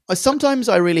 Sometimes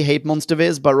I really hate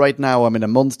MonsterViz, but right now I'm in a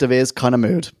MonsterViz kind of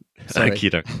mood. Sorry.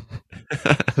 Akito.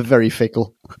 Very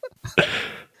fickle.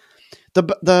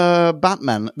 The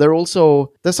Batman,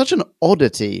 they're such an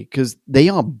oddity because they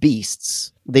are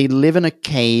beasts. They live in a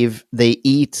cave. They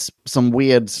eat some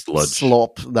weird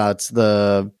slop that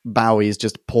the Bowies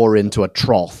just pour into a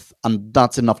trough, and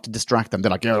that's enough to distract them.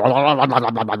 They're like,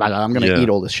 I'm going to eat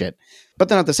all this shit. But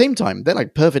then at the same time, they're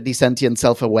like perfectly sentient,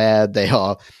 self-aware. They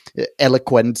are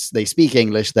eloquent. They speak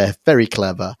English. They're very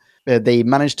clever. They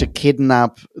managed to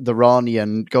kidnap the Rani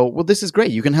and go, well, this is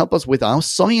great. You can help us with our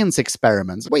science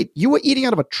experiments. Wait, you were eating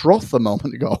out of a trough a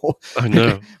moment ago. I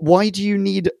know. Why do you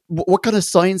need... What kind of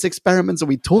science experiments are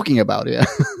we talking about here?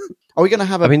 Are we going to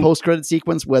have a post-credit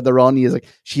sequence where the Rani is like,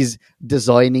 she's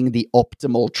designing the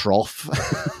optimal trough?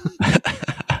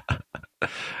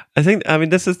 I mean,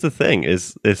 this is the thing.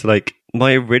 It's like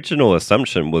my original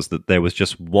assumption was that there was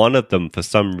just one of them for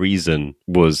some reason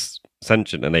was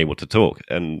sentient and able to talk.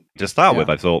 And to start with,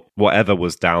 I thought whatever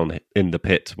was down in the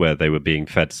pit where they were being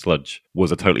fed sludge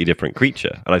was a totally different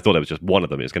creature. And I thought it was just one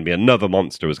of them. It was going to be another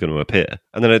monster was going to appear.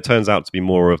 And then it turns out to be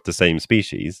more of the same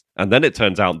species. And then it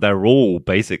turns out they're all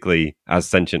basically as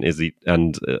sentient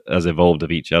and as evolved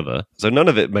of each other. So none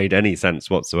of it made any sense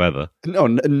whatsoever. No,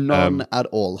 none at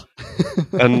all.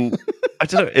 And I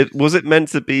don't know, was it meant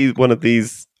to be one of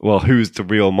these, well, who's the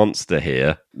real monster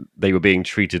here? They were being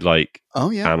treated like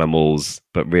animals,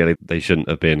 but really they shouldn't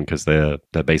have been because they're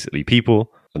basically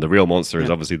people. And the real monster is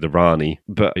obviously the Rani.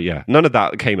 But yeah, none of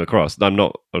that came across. I'm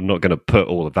not going to put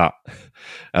all of that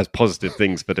as positive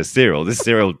things for this serial. This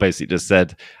serial basically just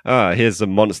said, here's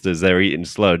some monsters, they're eating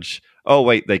sludge. Oh,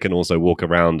 wait, they can also walk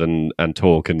around and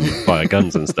talk and fire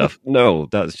guns and stuff. No,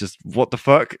 that's just, what the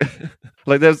fuck?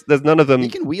 Like, there's none of them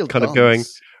kind of going,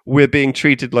 we're being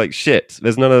treated like shit.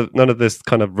 There's none of this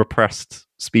kind of repressed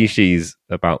species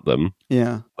about them.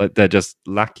 Yeah. Like, they're just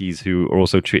lackeys who are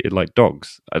also treated like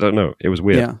dogs. I don't know. It was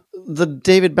weird. Yeah. The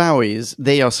David Bowies,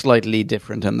 they are slightly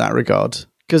different in that regard.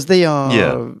 Because they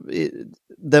are...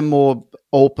 They're more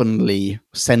openly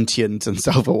sentient and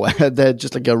self-aware. They're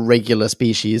just like a regular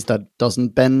species that doesn't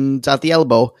bend at the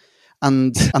elbow.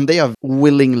 And they are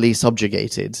willingly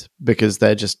subjugated because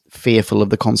they're just fearful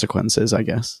of the consequences, I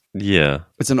guess. Yeah.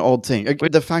 It's an odd thing.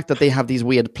 The fact that they have these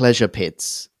weird pleasure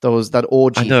pits, that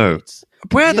orgy I know. pits.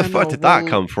 Where the fuck did that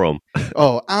come from?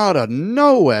 Oh, out of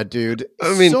nowhere, dude.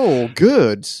 I mean, so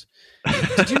good.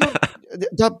 Did you know?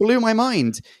 That blew my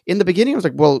mind. In the beginning, I was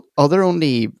like, well, are there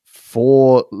only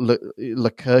 4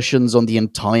 Lacertians on the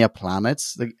entire planet?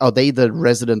 Like, are they the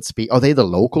resident are they the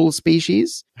local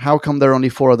species? How come there are only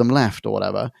 4 of them left or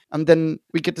whatever? And then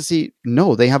we get to see,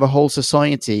 no, they have a whole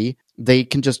society. They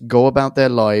can just go about their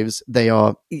lives.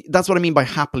 That's what I mean by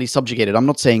happily subjugated. I'm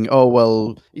not saying, oh,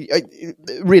 well,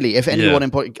 really, if anyone,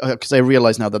 because I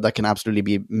realize now that can absolutely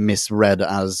be misread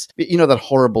as, that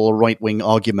horrible right-wing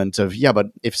argument of, but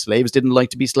if slaves didn't like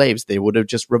to be slaves, they would have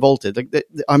just revolted. Like,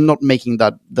 I'm not making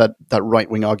that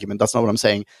right-wing argument. That's not what I'm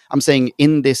saying. I'm saying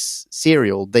in this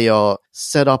serial, they are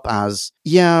set up as,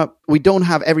 we don't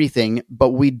have everything, but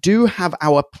we do have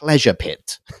our pleasure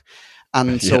pit.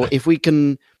 And so if we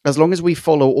can as long as we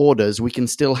follow orders, we can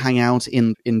still hang out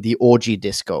in the orgy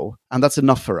disco. And that's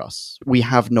enough for us. We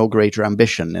have no greater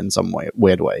ambition in some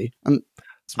weird way. And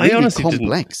it's I really honestly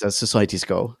complex as societies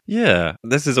go. Yeah,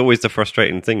 this is always the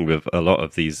frustrating thing with a lot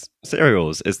of these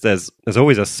serials is there's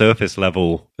always a surface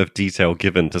level of detail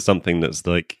given to something that's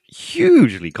like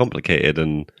hugely complicated,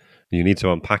 and you need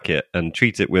to unpack it and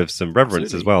treat it with some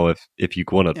reverence as well if you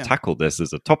want to tackle this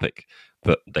as a topic.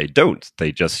 But they don't.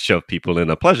 They just shove people in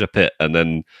a pleasure pit and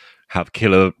then have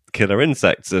killer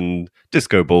insects and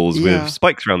disco balls with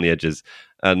spikes around the edges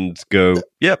and go,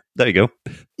 yep, there you go.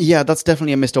 Yeah, that's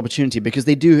definitely a missed opportunity because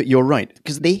they do, you're right,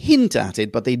 because they hint at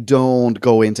it, but they don't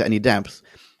go into any depth.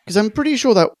 Because I'm pretty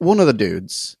sure that one of the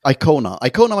dudes, Icona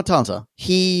Matata,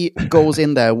 he goes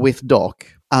in there with Doc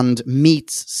and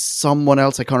meets someone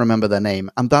else. I can't remember their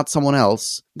name. And that someone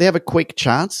else, they have a quick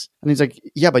chat. And he's like,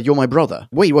 yeah, but you're my brother.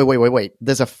 Wait.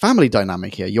 There's a family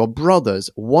dynamic here. You're brothers.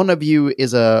 One of you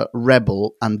is a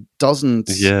rebel and doesn't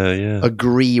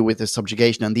agree with the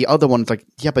subjugation. And the other one's like,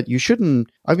 yeah, but you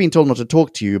shouldn't. I've been told not to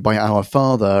talk to you by our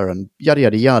father and yada,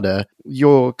 yada, yada.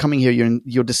 You're coming here.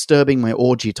 You're disturbing my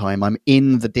orgy time. I'm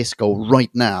in the disco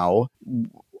right now.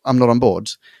 I'm not on board.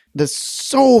 There's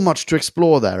so much to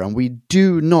explore there, and we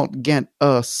do not get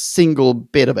a single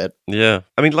bit of it. Yeah.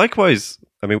 I mean, likewise,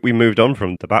 we moved on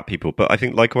from the Bat people, but I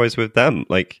think likewise with them,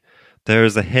 like, there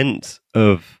is a hint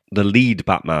of the lead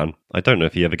Batman. I don't know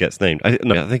if he ever gets named. I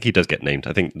think he does get named.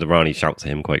 I think the Rani shouts at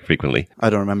him quite frequently. I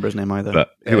don't remember his name either.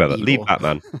 But whoever, lead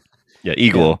Batman. Yeah,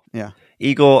 Igor. Yeah.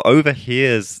 Igor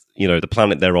overhears, the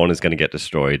planet they're on is going to get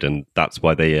destroyed, and that's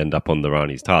why they end up on the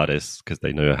Rani's TARDIS, because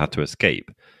they know how to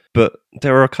escape. But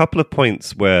there are a couple of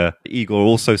points where Igor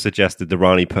also suggested the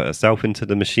Rani put herself into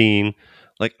the machine.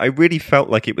 Like, I really felt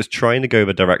like it was trying to go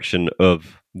the direction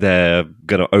of they're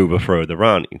going to overthrow the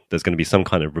Rani. There's going to be some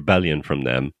kind of rebellion from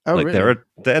them. Oh, like, really?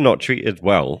 They're not treated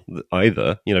well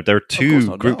either. There are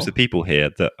two groups of people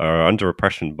here that are under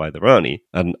oppression by the Rani.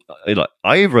 And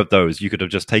either of those, you could have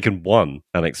just taken one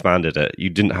and expanded it. You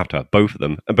didn't have to have both of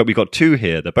them. But we got two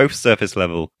here. They're both surface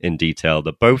level in detail.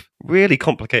 They're both really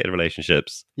complicated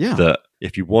relationships. Yeah. That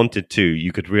if you wanted to,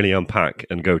 you could really unpack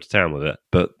and go to town with it.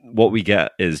 But what we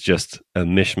get is just a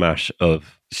mishmash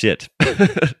of shit,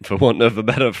 for want of a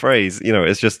better phrase.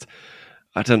 It's just,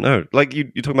 I don't know. Like, you're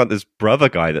talking about this brother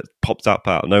guy that pops up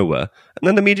out of nowhere and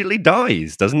then immediately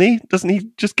dies, doesn't he? Doesn't he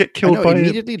just get killed by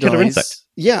a killer insect?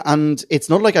 Yeah, and it's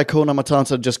not like Icona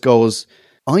Matata just goes,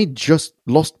 I just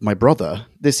lost my brother.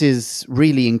 This is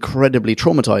really incredibly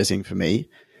traumatizing for me.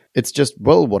 It's just,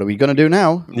 well, what are we going to do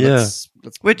now? Let's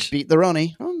beat the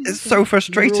Rani. It's so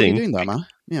frustrating. Doing that, man.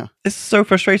 Yeah. It's so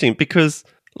frustrating because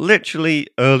literally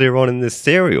earlier on in this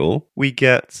serial, we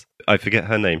get, I forget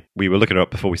her name. We were looking her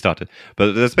up before we started.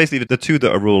 But there's basically the two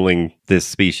that are ruling this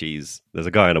species. There's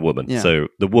a guy and a woman. Yeah. So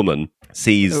the woman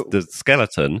sees the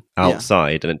skeleton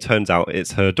outside, and it turns out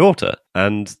it's her daughter.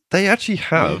 And they actually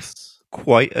have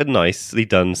quite a nicely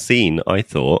done scene, I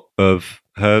thought, of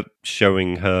her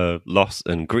showing her loss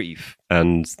and grief.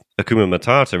 And Akuma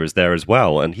Matata is there as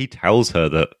well, and he tells her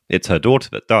that it's her daughter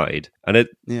that died. And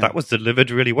that was delivered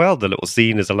really well. The little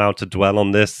scene is allowed to dwell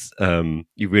on this.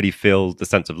 You really feel the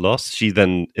sense of loss. She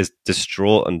then is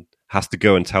distraught and has to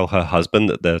go and tell her husband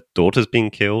that their daughter's being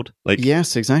killed.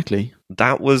 Yes, exactly.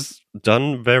 That was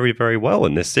done very, very well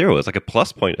in this serial. It's like a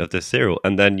plus point of this serial.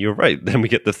 And then you're right. Then we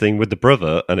get the thing with the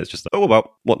brother, and it's just,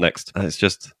 well, what next? And it's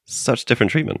just such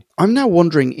different treatment. I'm now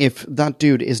wondering if that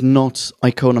dude is not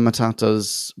Icona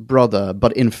Matata's brother,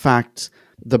 but in fact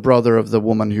the brother of the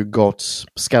woman who got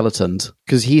skeletoned.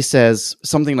 Because he says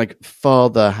something like,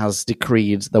 father has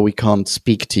decreed that we can't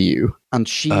speak to you. And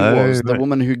she was the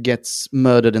woman who gets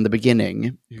murdered in the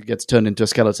beginning, who gets turned into a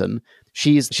skeleton.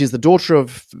 She's the daughter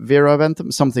of Vera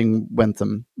Wentham, something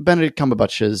Wentham. Benedict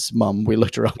Cumberbatch's mum. We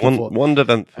looked her up before. Wanda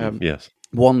Wentham, yes.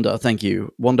 Wanda, thank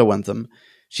you. Wanda Wentham.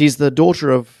 She's the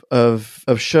daughter of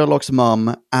Sherlock's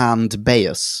mum and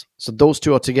Bayes. So those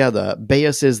two are together.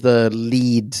 Bayes is the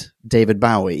lead David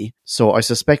Bowie. So I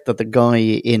suspect that the guy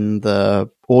in the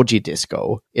orgy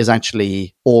disco is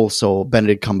actually also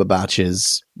Benedict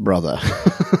Cumberbatch's brother.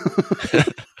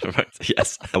 Right,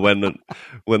 yes. When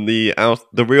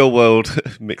the real world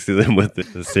mixes in with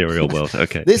the serial world.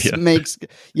 Okay. This makes...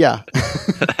 Yeah.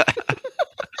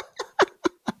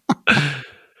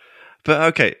 But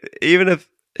okay, even if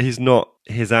he's not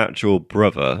his actual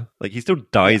brother, like, he still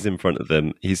dies in front of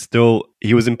them.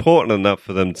 He was important enough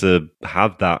for them to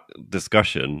have that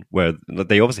discussion where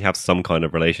they obviously have some kind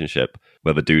of relationship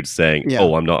where the dude's saying,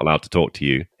 oh, I'm not allowed to talk to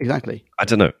you. Exactly. I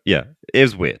don't know. Yeah, it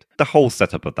was weird. The whole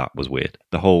setup of that was weird.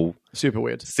 The whole super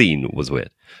weird scene was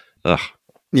weird. Ugh.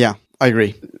 Yeah. I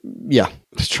agree. Yeah,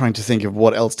 just trying to think of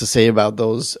what else to say about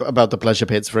those, about the pleasure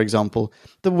pits, for example.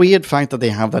 The weird fact that they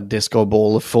have that disco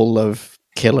ball full of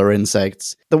killer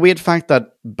insects. The weird fact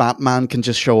that Batman can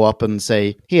just show up and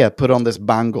say, here, put on this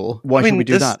bangle. Why should we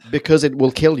do that? Because it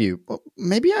will kill you. Well,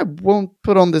 maybe I won't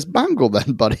put on this bangle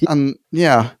then, buddy. And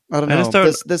yeah, I don't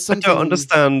know. There's something... I don't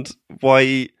understand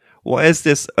why is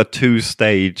this a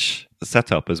 2-stage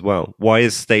setup as well? Why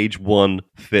is stage 1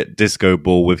 fit disco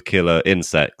ball with killer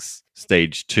insects?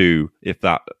 Stage 2, if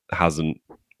that hasn't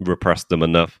repressed them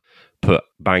enough, put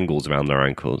bangles around their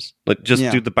ankles. Like, just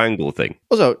do the bangle thing.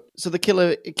 Also, so the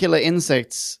killer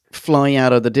insects fly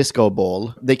out of the disco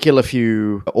ball. They kill a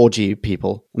few orgy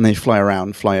people, and they fly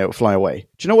around, fly away.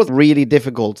 Do you know what's really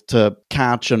difficult to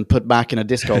catch and put back in a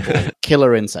disco ball?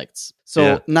 Killer insects.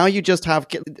 So now you just have...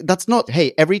 That's not,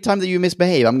 hey, every time that you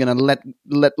misbehave, I'm going to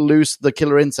let loose the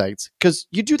killer insects. Because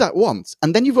you do that once,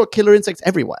 and then you've got killer insects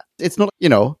everywhere. It's not,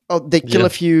 they kill a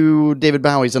few David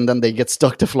Bowies, and then they get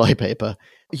stuck to flypaper.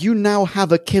 You now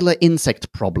have a killer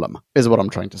insect problem, is what I'm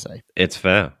trying to say. It's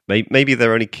fair. Maybe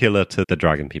they're only killer to the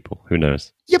dragon people. Who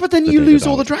knows? Yeah, but then you lose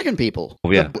all the dragon people.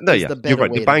 Oh, yeah. You're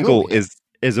right. The bangle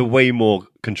is a way more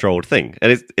controlled thing.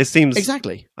 And it seems...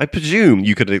 Exactly. I presume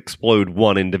you could explode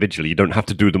one individually. You don't have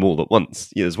to do them all at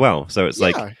once as well. So it's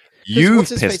like, you've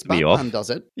pissed me off. Batman does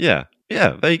it. Yeah.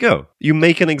 Yeah, there you go. You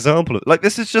make an example of... Like,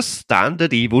 this is just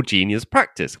standard evil genius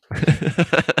practice.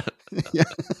 Yeah.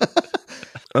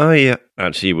 I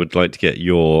actually would like to get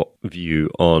your view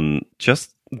on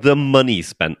just the money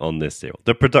spent on this serial,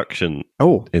 the production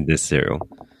in this serial,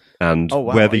 and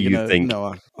whether you think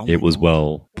it was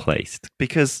well placed.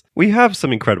 Because we have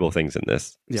some incredible things in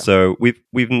this. Yeah. So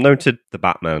we've noted the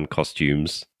Batman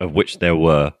costumes, of which there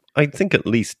were, I think, at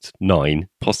least 9,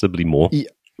 possibly more. Yeah.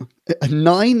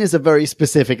 9 is a very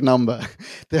specific number.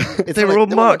 They were all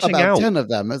marching about out. 10 of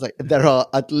them. It's like there are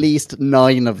at least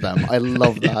 9 of them. I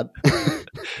love that.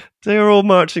 They were all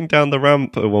marching down the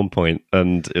ramp at one point,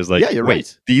 and it was like, you're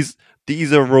wait, right.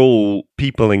 These are all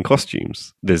people in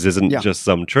costumes. This isn't just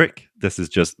some trick. This is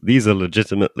just, these are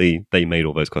legitimately, they made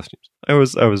all those costumes. I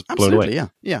was blown away.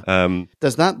 Yeah.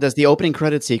 There's the opening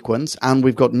credit sequence, and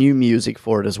we've got new music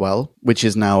for it as well, which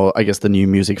is now, I guess, the new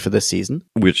music for this season.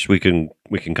 Which we can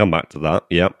come back to that.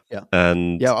 Yeah. Yeah.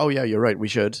 And you're right. We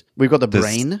should. We've got the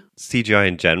brain. CGI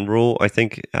in general, I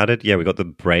think, added. Yeah, we got the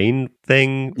brain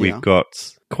thing. We've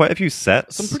got quite a few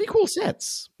sets. Some pretty cool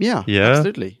sets. Yeah.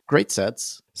 Absolutely. Great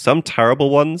sets. Some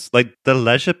terrible ones, like the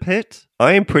leisure pit.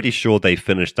 I am pretty sure they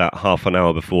finished that half an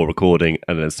hour before recording,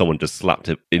 and then someone just slapped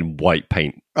it in white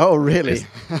paint. Oh, really?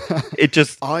 It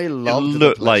just... I loved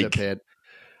the pleasure pit.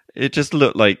 It just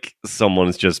looked like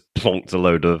someone's just plonked a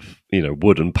load of,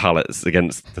 wooden pallets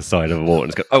against the side of a wall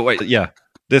and just go, oh, wait, yeah,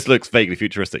 this looks vaguely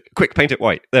futuristic. Quick, paint it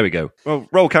white. There we go. Well,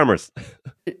 roll cameras.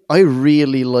 I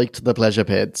really liked the pleasure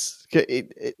pits.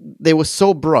 They were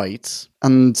so bright,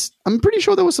 and I'm pretty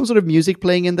sure there was some sort of music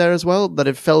playing in there as well, that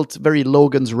it felt very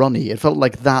Logan's Runny. It felt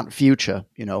like that future,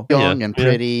 young and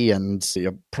pretty, and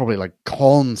you're probably like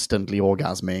constantly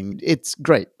orgasming. It's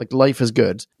great. Like, life is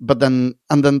good. But then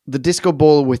the disco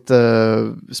ball with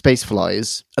the space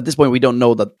flies. At this point, we don't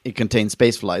know that it contains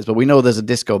space flies, but we know there's a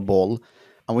disco ball.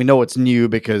 And we know it's new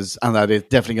and that it's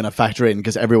definitely going to factor in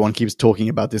because everyone keeps talking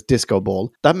about this disco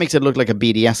ball. That makes it look like a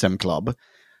BDSM club.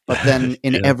 But then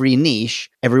in every niche,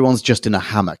 everyone's just in a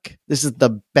hammock. This is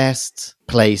the best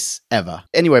place ever.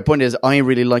 Anyway, point is, I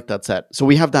really like that set. So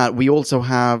we have that. We also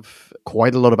have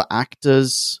quite a lot of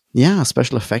actors. Yeah,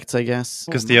 special effects, I guess.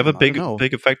 Because the other big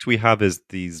effect we have is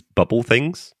these bubble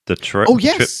things. The trip. Oh,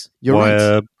 yes. You're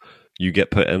right. You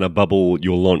get put in a bubble,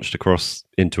 you're launched across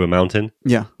into a mountain.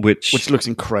 Yeah. Which looks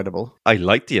incredible. I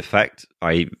liked the effect.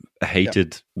 I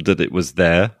hated that it was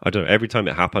there. I don't know. Every time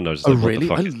it happened, I was just like, really?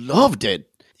 What the fuck? I loved it.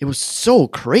 It was so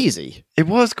crazy. It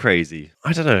was crazy.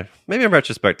 I don't know. Maybe in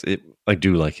retrospect, I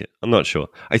do like it. I'm not sure.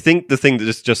 I think the thing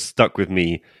that just stuck with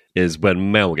me is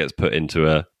when Mel gets put into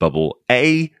a bubble.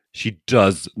 She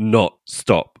does not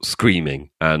stop screaming.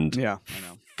 And I know.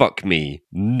 Fuck me.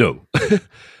 No.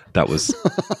 That was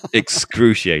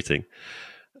excruciating.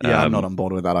 Yeah, I'm not on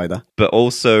board with that either. But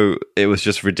also, it was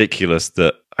just ridiculous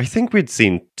that I think we'd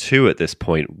seen 2 at this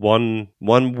point. One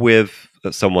with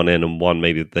someone in, and one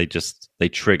maybe they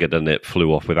triggered and it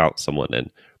flew off without someone in.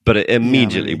 But it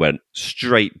immediately went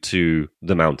straight to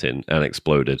the mountain and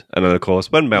exploded. And then, of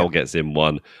course, when Mel gets in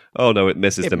one, it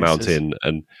misses the mountain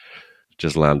and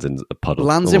just lands in a puddle.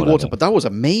 Lands in water, but that was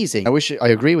amazing. I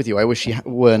agree with you. I wish she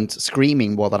weren't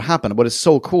screaming while that happened, but it's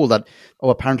so cool that,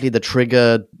 apparently the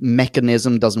trigger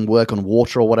mechanism doesn't work on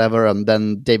water or whatever, and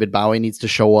then David Bowie needs to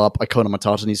show up, Hakuna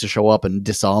Matata needs to show up and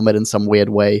disarm it in some weird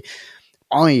way.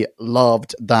 I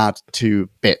loved that to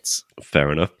bits.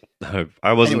 Fair enough. No,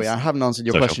 I wasn't. Anyway, I haven't answered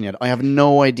your so question yet. I have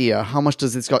no idea. How much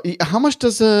does this cost? How much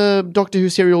does a Doctor Who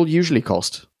serial usually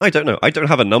cost? I don't know. I don't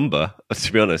have a number,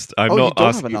 to be honest. I'm Oh, not you don't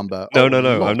asking. have a number? No, Oh,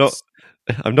 no. I'm not. lots.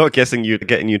 I'm not getting you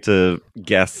to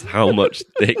guess how much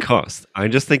it cost.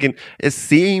 I'm just thinking it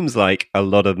seems like a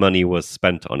lot of money was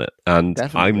spent on it, and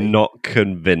Definitely. I'm not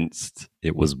convinced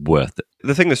it was worth it.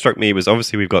 The thing that struck me was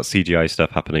obviously we've got CGI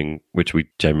stuff happening, which we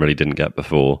generally didn't get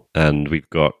before, and we've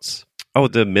got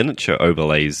the miniature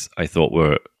overlays I thought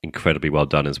were incredibly well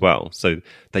done as well. So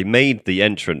they made the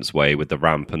entranceway with the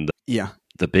ramp and Yeah,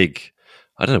 the big.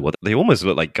 I don't know what they almost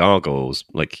look like gargoyles,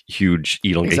 like huge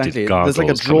elongated exactly. gargoyles. There's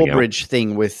like a coming out. drawbridge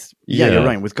thing with... Yeah, Yeah. you're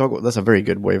right. With gargoyle. That's a very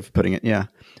good way of putting it, yeah.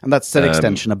 And that set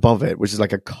extension above it, which is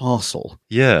like a castle.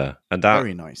 Yeah, and that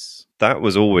Very nice. that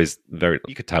was always very.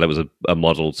 You could tell it was a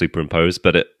model superimposed,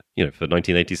 but it for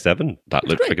 1987 that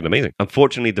looked freaking amazing.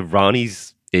 Unfortunately, the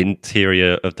Rani's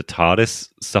interior of the TARDIS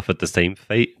suffered the same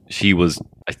fate. She was,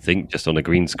 I think, just on a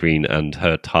green screen, and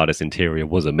her TARDIS interior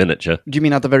was a miniature. Do you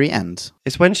mean at the very end?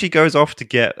 It's when she goes off to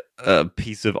get a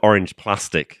piece of orange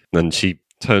plastic, and she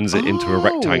turns it into a Oh.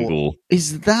 rectangle.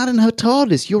 Is that in her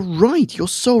TARDIS? You're right. You're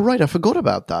so right. I forgot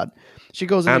about that. She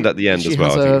goes And at the end she as well,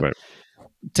 has I think a about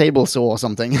table saw or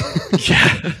something.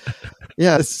 Yeah.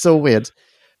 Yeah, it's so weird.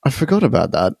 I forgot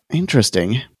about that.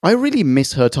 Interesting. I really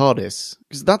miss her TARDIS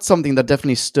because that's something that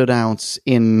definitely stood out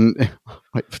in.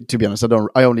 To be honest,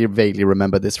 I only vaguely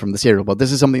remember this from the serial, but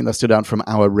this is something that stood out from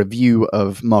our review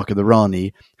of Mark of the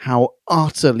Rani. How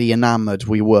utterly enamored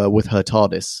we were with her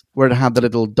TARDIS, where it had the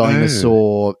little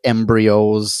dinosaur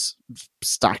embryos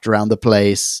stacked around the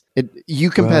place. You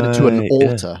compared it to an Right, yeah.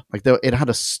 altar, it had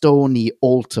a stony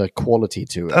altar quality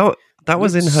to it. Oh, that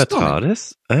was in her Stunning.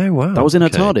 TARDIS? Oh, wow. That was in her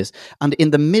Okay. TARDIS. And in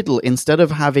the middle, instead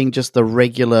of having just the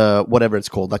regular, whatever it's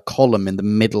called, that column in the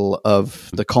middle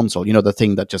of the console, the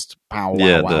thing that just pow, wow,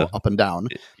 Yeah, wow, up and down,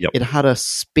 Yep. it had a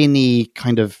spinny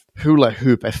kind of hula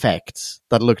hoop effect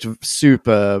that looked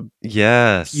super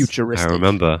Yes. futuristic. I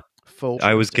remember. futuristic.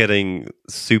 I was getting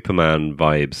Superman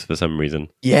vibes for some reason.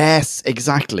 Yes,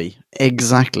 exactly.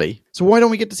 So why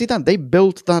don't we get to see that? They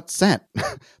built that set.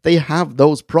 They have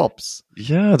those props.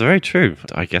 Yeah, very true.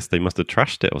 I guess they must have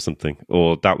trashed it or something.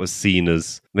 Or that was seen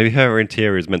as maybe her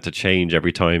interior is meant to change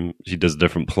every time she does a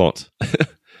different plot, a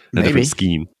Maybe. different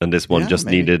scheme. And this one Yeah, just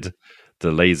maybe. needed the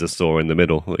laser saw in the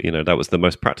middle. That was the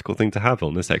most practical thing to have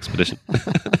on this expedition.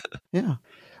 Yeah.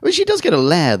 Well, she does get a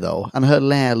lair, though, and her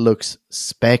lair looks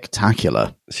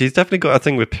spectacular. She's definitely got a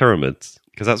thing with pyramids,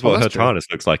 because that's what that's her true.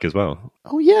 TARDIS looks like as well.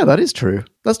 Oh, yeah, that is true.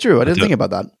 That's true. I didn't don't- think about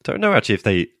that. Don't know actually if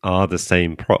they are the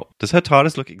same prop. Does her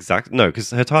TARDIS look exact? No, because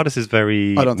her TARDIS is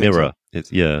very I don't think mirror.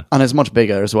 It's And it's much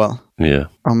bigger as well. yeah.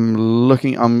 I'm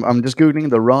just Googling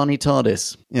the Rani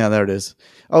TARDIS. Yeah, there it is.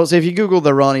 Oh, so if you Google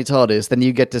the Rani TARDIS, then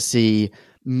you get to see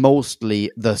mostly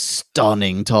the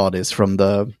stunning TARDIS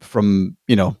from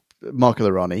Mark of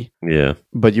the Rani. Yeah.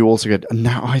 But you also get...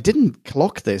 Now, I didn't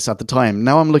clock this at the time.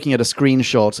 Now I'm looking at a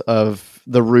screenshot of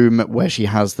the room where she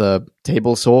has the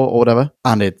table saw or whatever,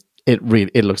 and it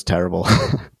looks terrible.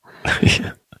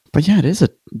 But yeah, it is a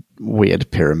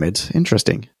weird pyramid.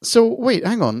 Interesting. So wait,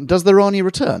 hang on. Does the Rani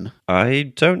return?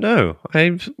 I don't know.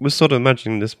 I was sort of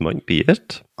imagining this might be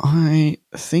it. I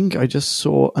think I just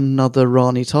saw another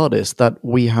Rani TARDIS that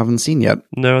we haven't seen yet.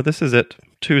 No, this is it.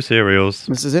 2 serials.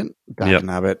 This is it? That Yep. can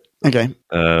have it. Okay.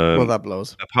 Well, that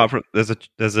blows. Apart from there's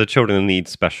a Children in Need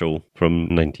special from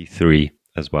 '93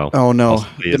 as well. Oh no,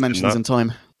 Possibly it's Dimensions in in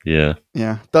Time. Yeah.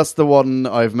 Yeah, that's the one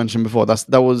I've mentioned before.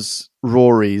 That was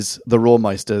Rory's, the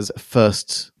Rawmeister's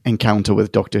first encounter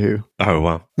with Doctor Who. Oh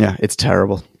wow. Yeah, it's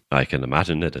terrible. I can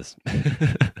imagine it is.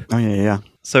 Oh yeah.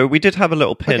 So we did have a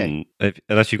little pin,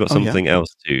 unless you've got Oh, yeah. something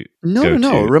else to No. go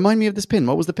to. Remind me of this pin.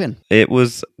 What was the pin? It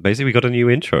was basically we got a new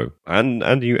intro and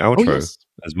new outro yes.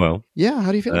 as well. Yeah, how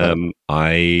do you feel about it?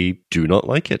 I do not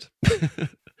like it.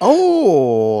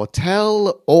 Oh,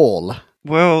 tell all.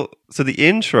 Well, so the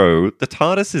intro, the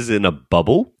TARDIS is in a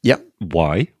bubble. Yep.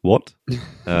 Why? What?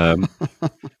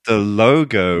 The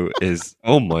logo is,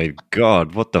 oh my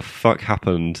god, what the fuck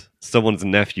happened? Someone's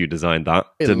nephew designed that.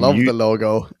 I love the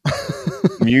logo.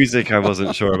 music I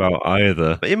wasn't sure about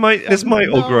either. But this might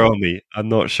all grow on me. I'm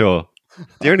not sure.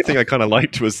 The only thing I kind of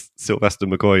liked was Sylvester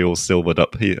McCoy all silvered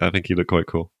up. I think he looked quite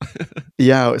cool.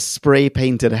 Yeah, spray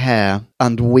painted hair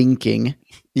and winking.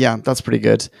 Yeah, that's pretty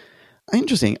good.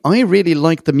 Interesting. I really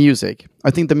like the music.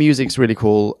 I think the music's really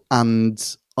cool, and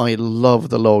I love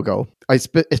the logo. I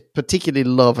particularly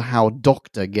love how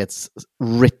Doctor gets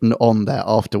written on there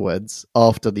afterwards,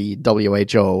 after the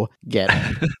WHO get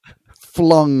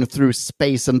flung through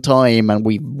space and time, and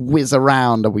we whiz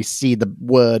around and we see the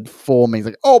word forming. It's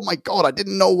like, oh my God, I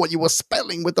didn't know what you were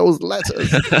spelling with those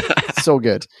letters. So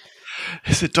good.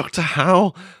 Is it Dr.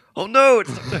 How? Oh no,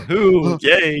 it's Doctor Who.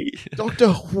 Yay. Doctor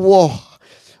Who.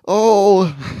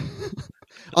 Oh,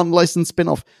 unlicensed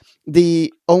spin-off.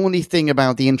 The only thing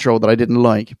about the intro that I didn't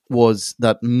like was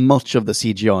that much of the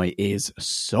CGI is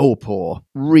so poor.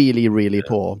 Really, really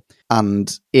poor.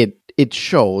 And it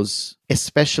shows,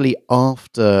 especially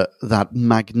after that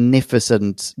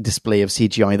magnificent display of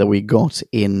CGI that we got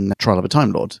in Trial of a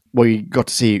Time Lord, where we got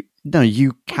to see, no,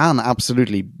 you can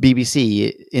absolutely,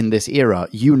 BBC in this era,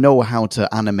 you know how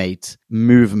to animate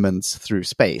movements through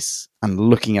space and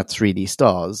looking at 3D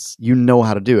stars. You know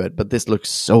how to do it, but this looks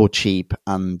so cheap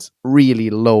and really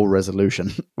low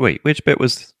resolution. Wait, which bit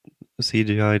was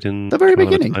CGI'd in the very Trial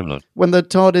of a beginning? Time Lord? When the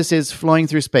TARDIS is flying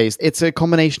through space, it's a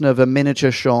combination of a miniature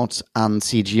shot and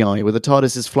CGI, where the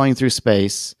TARDIS is flying through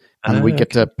space, and we get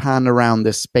to pan around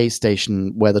this space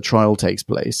station where the trial takes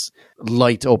place.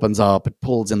 Light opens up, it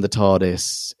pulls in the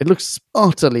TARDIS. It looks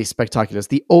utterly spectacular. It's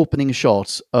the opening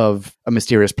shot of A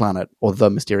Mysterious Planet, or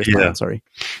The Mysterious Planet, sorry.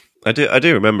 I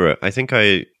do remember it. I think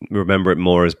I remember it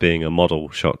more as being a model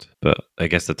shot, but I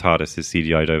guess the TARDIS is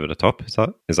CGI'd over the top. Is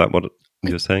that what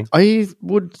you're saying? I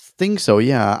would think so,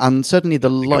 yeah. And certainly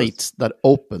the light that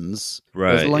opens,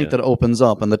 there's a light that opens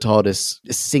up and the TARDIS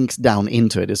sinks down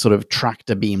into it, is sort of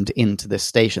tractor beamed into this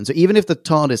station. So even if the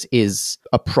TARDIS is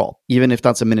a prop, even if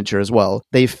that's a miniature as well,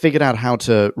 they've figured out how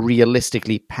to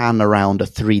realistically pan around a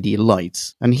 3D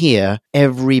light. And here,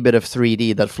 every bit of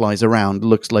 3D that flies around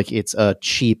looks like it's a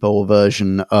cheapo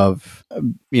version of,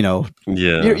 you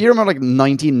remember like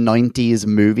 1990s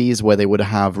movies where they would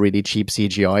have really cheap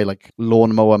CGI, like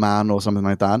Lawnmower Man or something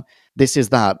like that. This is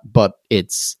that, but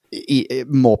it's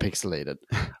more pixelated.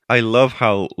 I love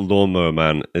how Lawnmower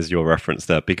Man is your reference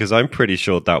there, because I'm pretty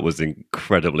sure that was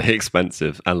incredibly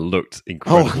expensive and looked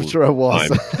incredible. Oh, I'm sure it was.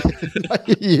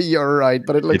 You're right,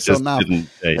 but it looks so now.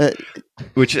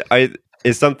 Which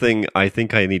is something I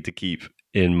think I need to keep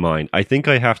in mind. I think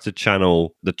I have to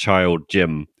channel the child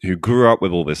Jim who grew up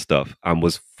with all this stuff and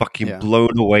was fucking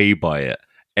blown away by it.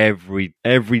 Every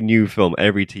new film,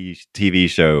 every TV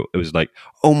show, it was like,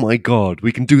 oh my God,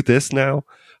 we can do this now?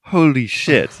 Holy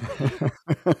shit.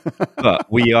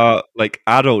 But we are like,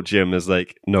 adult Jim is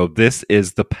like, no, this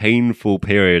is the painful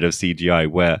period of CGI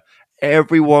where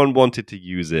everyone wanted to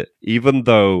use it, even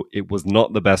though it was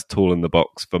not the best tool in the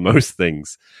box for most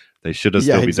things. They should have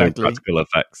still been doing practical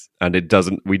effects. And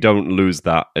we don't lose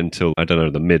that until, I don't know,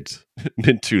 the mid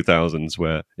 2000s,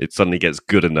 where it suddenly gets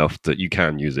good enough that you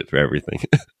can use it for everything.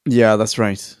 Yeah, that's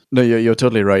right. No, you're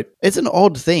totally right. It's an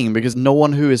odd thing because no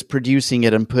one who is producing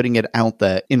it and putting it out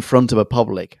there in front of a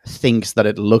public thinks that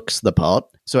it looks the part.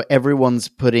 So everyone's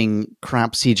putting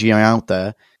crap CGI out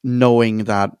there, knowing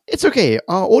that it's okay.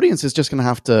 Our audience is just going to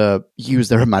have to use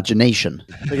their imagination.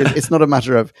 Like, it's not a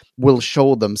matter of we'll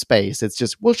show them space. It's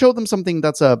just we'll show them something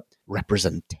that's a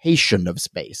representation of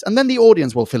space, and then the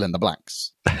audience will fill in the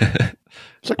blanks.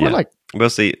 So quite like. We'll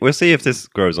see if this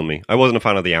grows on me. I wasn't a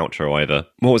fan of the outro either.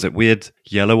 What was it? Weird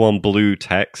yellow on blue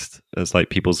text as like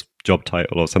people's job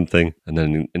title or something, and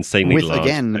then insanely with large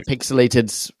again text.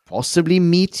 Pixelated, possibly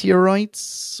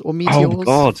meteorites or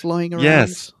meteors flying around.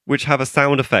 Yes, which have a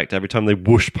sound effect every time they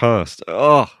whoosh past.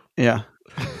 Oh, yeah.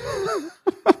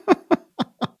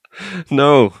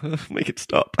 No, make it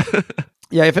stop.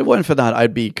 Yeah, if it weren't for that,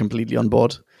 I'd be completely on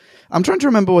board. I'm trying to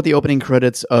remember what the opening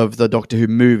credits of the Doctor Who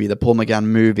movie, the Paul McGann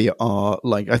movie, are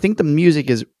like. I think the music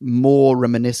is more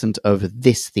reminiscent of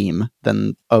this theme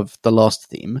than of the last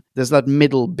theme. There's that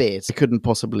middle bit. I couldn't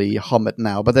possibly hum it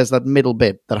now, but there's that middle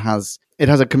bit that has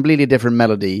a completely different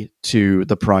melody to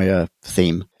the prior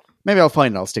theme. Maybe I'll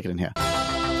find it. I'll stick it in here.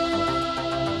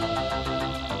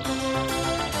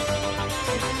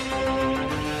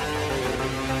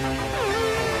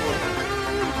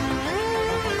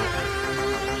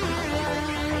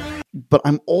 But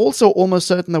I'm also almost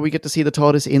certain that we get to see the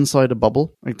TARDIS inside a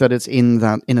bubble, like that it's in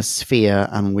a sphere,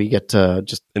 and we get to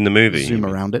just in the movie zoom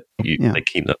around it. They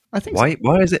keep that. I think.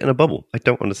 Why is it in a bubble? I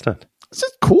don't understand. It's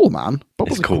just cool, man.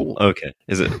 Bubbles It's are cool. Okay,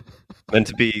 is it meant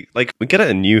to be like we get it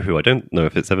in New Who? I don't know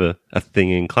if it's ever a thing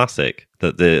in Classic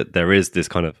that there is this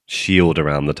kind of shield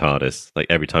around the TARDIS. Like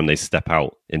every time they step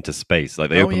out into space, like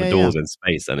they open the doors in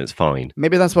space and it's fine.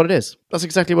 Maybe that's what it is. That's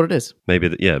exactly what it is. Maybe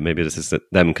this is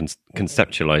them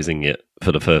conceptualizing it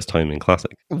for the first time in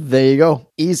Classic. There you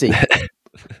go. Easy.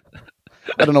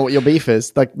 I don't know what your beef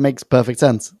is. That makes perfect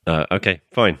sense. Okay,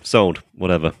 fine. Sold.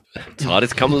 Whatever.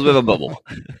 TARDIS comes with a bubble.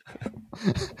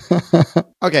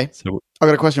 Okay. So, I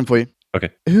got a question for you. Okay.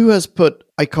 Who has put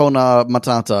Icona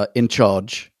Matata in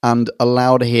charge and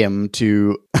allowed him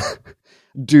to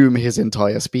doom his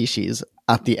entire species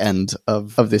at the end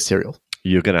of this serial?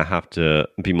 You're going to have to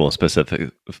be more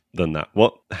specific than that.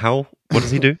 What? How? What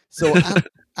does he do? So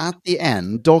at the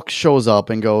end, Doc shows up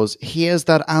and goes, here's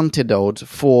that antidote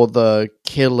for the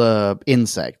killer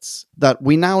insects that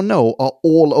we now know are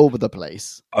all over the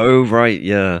place. Oh, right,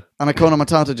 yeah. And Icona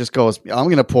Matata just goes, I'm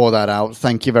going to pour that out.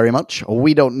 Thank you very much.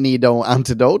 We don't need no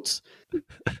antidotes.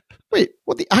 Wait,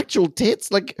 what, the actual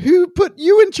tits? Like, who put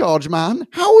you in charge, man?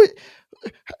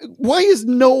 Why is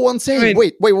no one saying,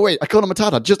 wait, Icona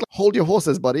Matata, just hold your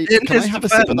horses, buddy. Can I have a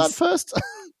sip of that first?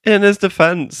 In his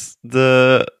defense,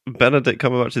 the Benedict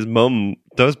Cumberbatch's mum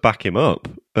does back him up.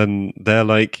 And they're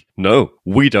like, no,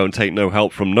 we don't take no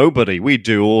help from nobody. We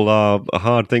do all our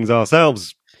hard things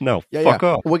ourselves. No, fuck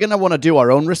off. We're going to want to do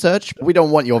our own research. We don't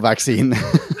want your vaccine.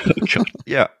 God,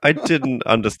 yeah, I didn't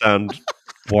understand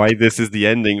why this is the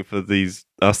ending for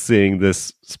us seeing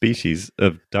this species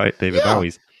of David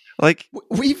Bowie's. Like,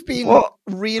 we've been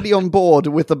really on board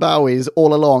with the Bowies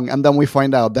all along, and then we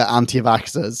find out they're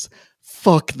anti-vaxxers.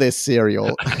 Fuck this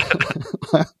serial.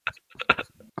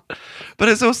 But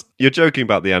it's also, you're joking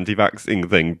about the anti-vaxxing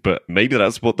thing, but maybe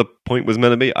that's what the point was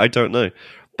meant to be. I don't know.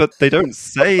 But they don't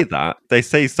say that. They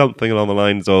say something along the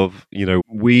lines of,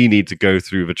 we need to go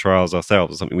through the trials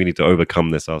ourselves, or something. We need to overcome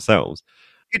this ourselves.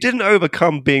 You didn't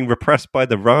overcome being repressed by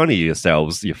the Rani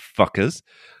yourselves, you fuckers.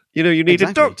 You need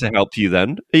a doctor to help you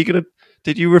then.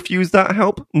 Did you refuse that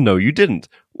help? No, you didn't.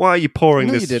 Why are you pouring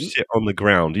this shit on the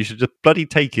ground? You should just bloody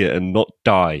take it and not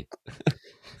die.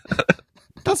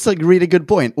 That's a really good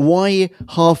point. Why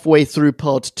halfway through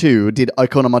part 2 did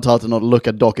Icona Matata not look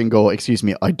at Doc and go, excuse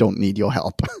me, I don't need your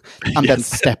help, and then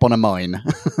step on a mine?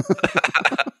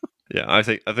 Yeah, I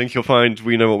think you'll find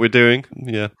we know what we're doing.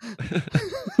 Yeah.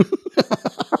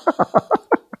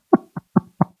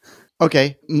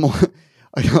 Okay,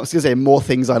 I was going to say more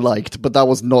things I liked, but that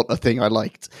was not a thing I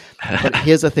liked. But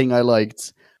here's a thing I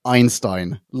liked.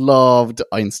 Einstein. Loved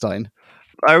Einstein.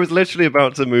 I was literally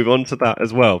about to move on to that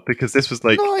as well, because this was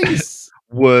like nice.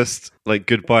 Worst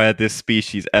goodbye of this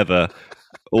species ever.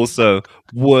 Also,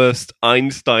 worst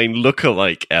Einstein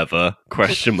lookalike ever, ?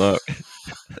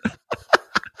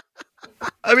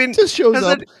 I mean, just shows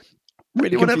up.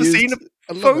 Really anyone ever seen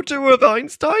a photo of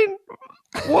Einstein?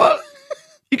 What?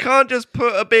 You can't just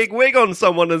put a big wig on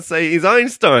someone and say he's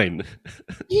Einstein.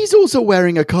 He's also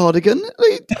wearing a cardigan.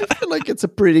 I feel like it's a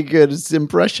pretty good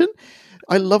impression.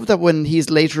 I love that when he's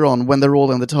later on, when they're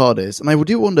all in the TARDIS, and I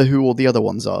do wonder who all the other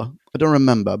ones are. I don't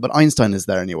remember, but Einstein is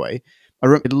there anyway.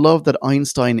 I love that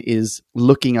Einstein is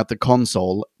looking at the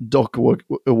console. Doc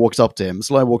walks up to him.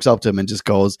 Sly walks up to him and just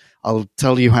goes, I'll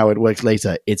tell you how it works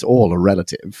later. It's all a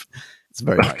relative. It's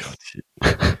very nice.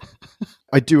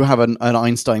 I do have an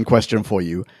Einstein question for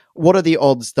you. What are the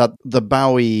odds that the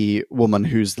Bowie woman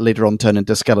who's later on turned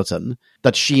into skeleton,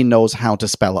 that she knows how to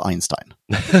spell Einstein?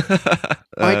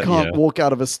 I can't walk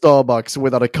out of a Starbucks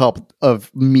without a cup of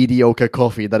mediocre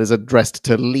coffee that is addressed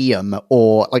to Liam,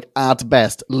 or at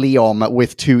best Liam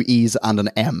with 2 E's and an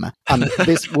M. And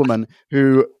this woman,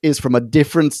 who is from a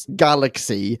different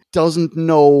galaxy, doesn't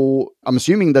know, I'm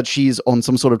assuming that she's on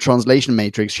some sort of translation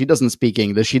matrix. She doesn't speak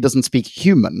English. She doesn't speak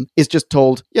human. Is just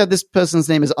told, yeah, this person's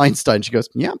name is Einstein. She goes,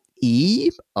 yeah,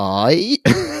 E-I...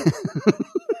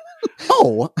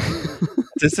 Oh.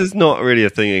 This is not really a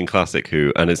thing in Classic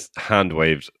Who, and it's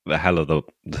hand-waved the hell of the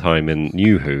time in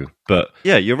New Who. But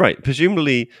yeah, you're right.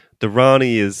 Presumably, the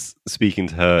Rani is speaking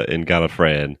to her in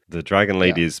Gallifreyan. The Dragon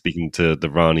Lady is speaking to the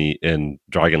Rani in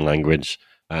Dragon language.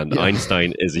 And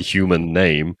Einstein is a human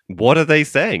name. What are they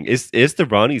saying? Is the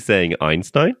Rani saying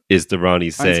Einstein? Is the Rani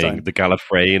saying the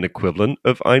Gallifreyan equivalent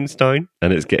of Einstein?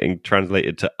 And it's getting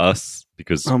translated to us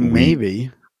because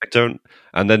maybe. I don't.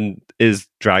 And then is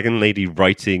Dragon Lady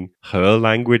writing her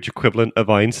language equivalent of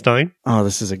Einstein? Oh,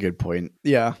 this is a good point.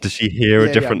 Yeah. Does she hear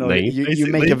a different name? You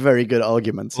make a very good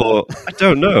argument. Or, I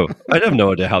don't know. I have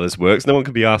no idea how this works. No one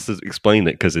can be asked to explain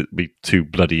it because it'd be too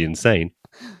bloody insane.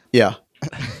 Yeah.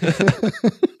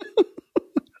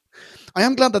 I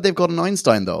am glad that they've got an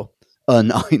Einstein, though.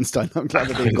 An Einstein. I'm glad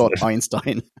that they've got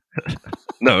Einstein.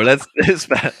 No, it's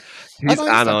fair. He's an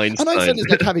Einstein. An Einstein is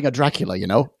like having a Dracula, you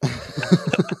know?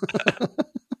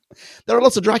 There are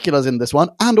lots of Draculas in this one,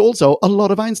 and also a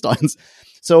lot of Einsteins.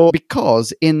 So,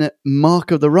 because in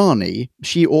Mark of the Rani,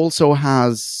 she also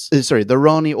has... the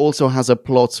Rani also has a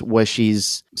plot where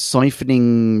she's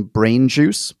siphoning brain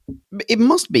juice. It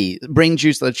must be brain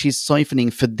juice that she's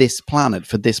siphoning for this planet,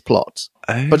 for this plot.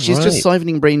 Oh, but she's just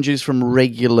siphoning brain juice from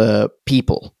regular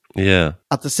people. Yeah.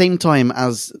 At the same time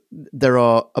as there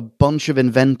are a bunch of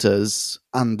inventors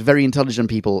and very intelligent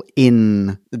people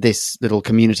in this little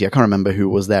community. I can't remember who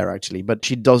was there actually, but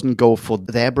she doesn't go for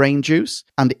their brain juice.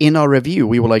 And in our review,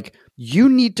 we were like, you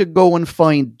need to go and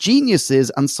find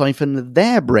geniuses and siphon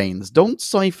their brains. Don't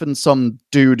siphon some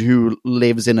dude who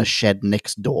lives in a shed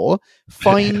next door.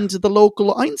 Find the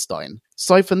local Einstein.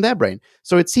 Siphon their brain.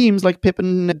 So it seems like Pip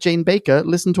and Jane Baker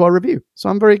listened to our review. So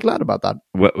I'm very glad about that.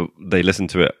 Well, they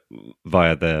listened to it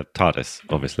via their TARDIS,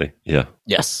 obviously. Yeah.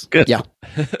 Yes. Good. Yeah.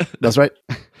 That's right.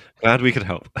 Glad we could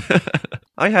help.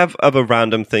 I have other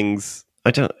random things.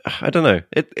 I don't know.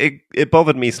 It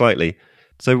bothered me slightly.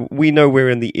 So we know we're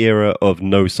in the era of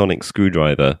no sonic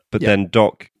screwdriver, but then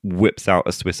Doc whips out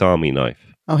a Swiss Army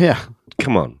knife. Oh, yeah.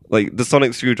 Come on. Like, the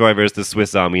sonic screwdriver is the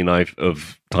Swiss Army knife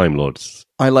of Time Lords.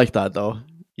 I like that, though.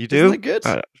 You do? Isn't it good?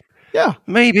 Yeah.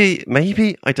 Maybe.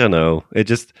 I don't know.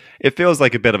 It feels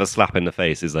like a bit of a slap in the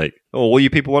face. It's like, oh, all you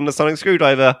people want a sonic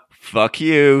screwdriver? Fuck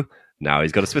you. Now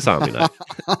he's got a Swiss Army knife.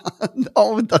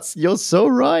 Oh, you're so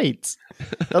right.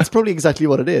 That's probably exactly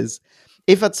what it is.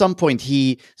 If at some point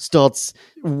he starts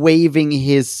waving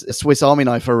his Swiss Army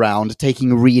knife around,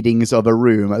 taking readings of a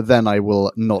room, then I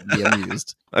will not be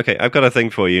amused. Okay, I've got a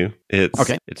thing for you.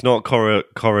 It's not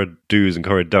Cora do's and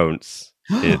Cora don'ts.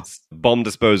 It's bomb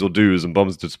disposal do's and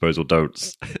bomb disposal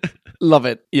don'ts. Love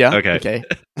it. Yeah. Okay.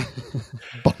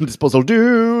 Bomb disposal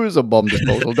do's or bomb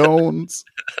disposal don'ts.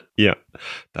 Yeah,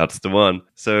 that's the one.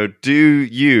 So do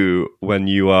you, when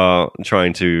you are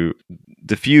trying to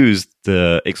diffuse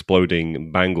the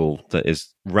exploding bangle that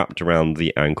is wrapped around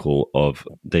the ankle of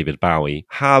David Bowie,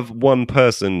 have one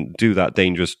person do that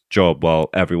dangerous job while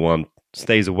everyone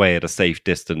stays away at a safe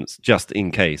distance just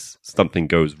in case something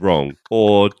goes wrong?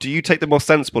 Or do you take the more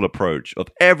sensible approach of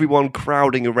everyone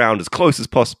crowding around as close as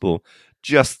possible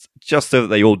just so that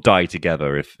they all die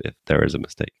together if there is a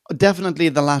mistake? Definitely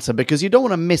the latter, because you don't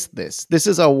want to miss this. This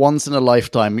is a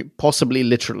once-in-a-lifetime, possibly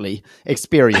literally,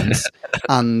 experience,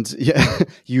 and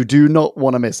you do not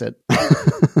want to miss it.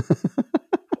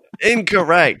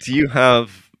 Incorrect. You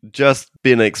have just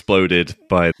been exploded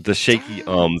by the shaky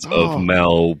arms of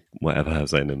Mel, whatever her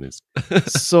name is.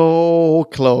 So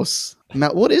close.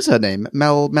 Mel, what is her name?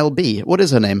 Mel B. What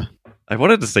is her name? I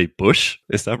wanted to say Bush.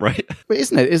 Is that right? Wait,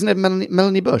 isn't it? Isn't it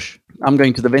Melanie Bush? I'm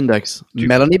going to the Vindex.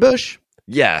 Melanie Bush?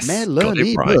 Yes.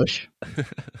 Melanie Bush.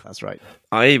 That's right.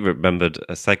 I remembered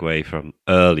a segue from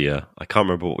earlier. I can't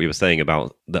remember what we were saying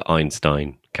about the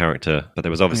Einstein character, but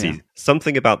there was obviously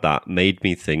something about that made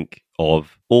me think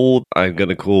of all I'm going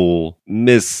to call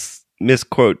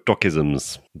misquote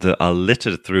docisms that are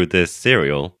littered through this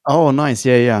serial. Oh, nice.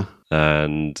 Yeah.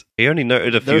 And he only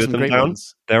noted a few of them down.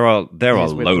 Ones. There are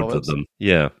loads of them.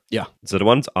 Yeah. So the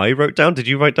ones I wrote down, did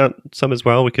you write down some as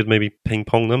well? We could maybe ping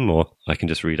pong them, or I can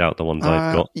just read out the ones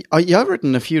I've got. I've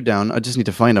written a few down. I just need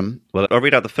to find them. Well, I'll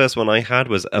read out the first one I had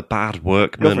was a bad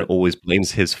workman always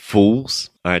blames his fools.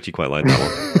 I actually quite like that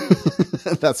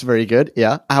one. That's very good.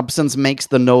 Yeah. Absence makes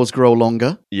the nose grow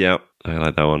longer. Yeah, I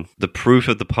like that one. The proof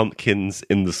of the pumpkins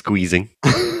in the squeezing.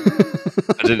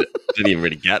 I didn't even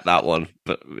really get that one,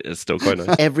 but it's still quite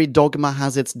nice. Every dogma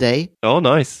has its day. Oh,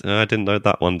 nice. I didn't note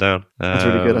that one down. That's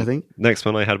really good, I think. Next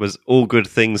one I had was all good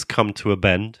things come to a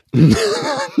bend.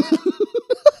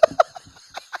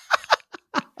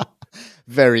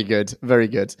 Very good. Very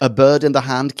good. A bird in the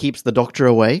hand keeps the doctor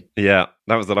away. Yeah,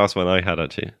 that was the last one I had,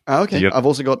 actually. Okay. I've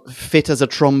also got fit as a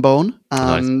trombone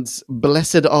and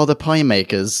blessed are the pie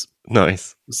makers.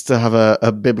 Nice. Just to have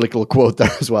a biblical quote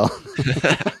there as well.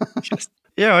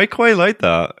 Yeah, I quite like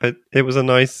that. It was a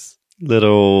nice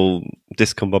little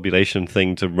discombobulation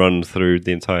thing to run through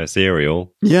the entire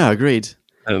serial. Yeah, agreed.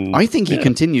 And I think he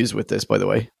continues with this, by the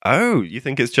way. Oh, you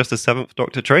think it's just a Seventh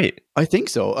Doctor trait? I think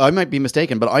so. I might be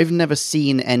mistaken, but I've never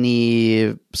seen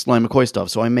any Sly McCoy stuff,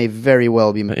 so I may very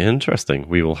well be... Interesting.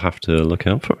 We will have to look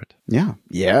out for it. Yeah.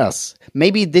 Yes.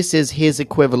 Maybe this is his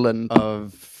equivalent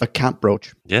of a cat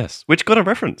brooch. Yes, which got a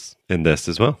reference in this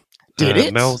as well. Did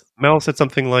it? Mel said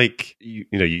something like, you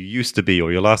used to be,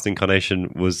 or your last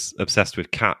incarnation was obsessed with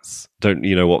cats. Don't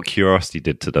you know what curiosity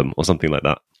did to them, or something like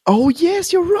that. Oh,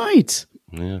 yes, you're right.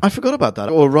 Yeah. I forgot about that.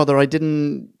 Or rather, it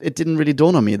didn't really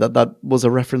dawn on me that was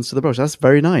a reference to the brooch. That's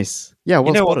very nice. Yeah,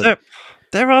 well spotted. What?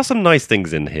 There are some nice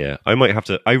things in here. I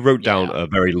wrote down a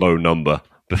very low number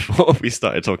before we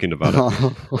started talking about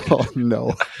it. Oh,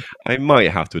 no. I might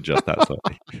have to adjust that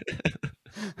slightly.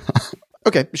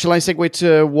 Okay, shall I segue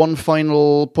to one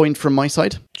final point from my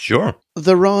side? Sure.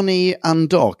 The Rani and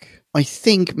Doc. I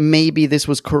think maybe this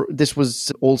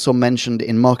was also mentioned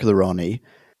in Mark of the Rani.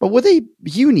 But were they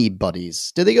uni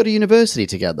buddies? Did they go to university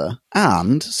together?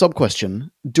 And,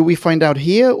 sub-question, do we find out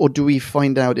here, or do we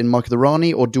find out in Mark of the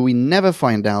Rani, or do we never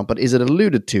find out, but is it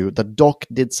alluded to that Doc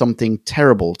did something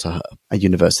terrible to her at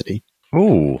university?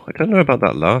 Oh, I don't know about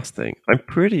that last thing. I'm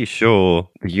pretty sure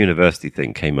the university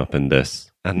thing came up in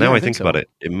this. And now Yeah, I I think think so. about it,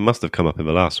 it must have come up in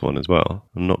the last one as well.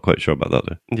 I'm not quite sure about that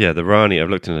though. Yeah, the Rani, I've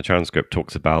looked in the transcript,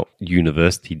 talks about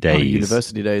university days. Oh,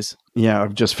 university days. Yeah,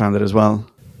 I've just found it as well.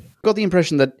 Got the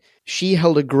impression that she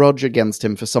held a grudge against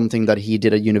him for something that he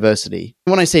did at university.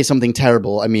 When I say something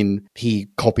terrible, I mean he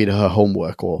copied her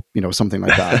homework or, something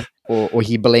like that. or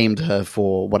he blamed her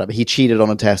for whatever. He cheated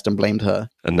on a test and blamed her.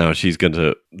 And now she's going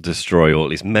to destroy, or at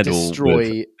least meddle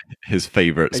with his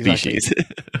favorite Exactly. species.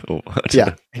 Or what?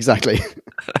 Yeah, exactly.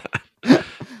 Tit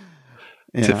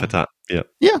Yeah. for tat. Yeah.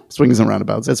 Yeah, swings and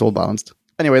roundabouts. It's all balanced.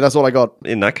 Anyway, that's all I got.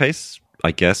 In that case,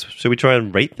 I guess, should we try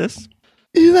and rate this?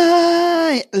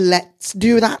 Right, let's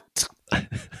do that.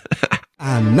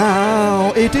 And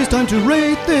now it is time to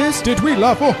rate this. Did we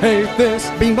love or hate this?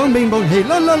 Bing bong, hey,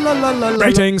 la la la la la la.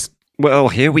 Ratings. Well,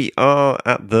 here we are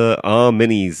at the R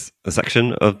Minis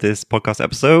section of this podcast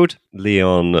episode.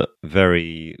 Leon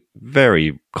very,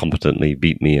 very competently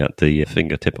beat me at the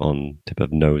fingertip on tip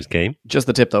of nose game. Just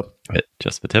the tip, though.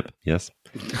 Just the tip, yes.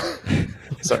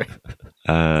 Sorry.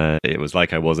 It was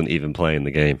like I wasn't even playing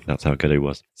the game. That's how good it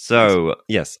was. So,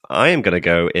 yes, I am going to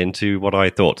go into what I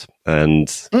thought. And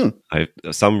I,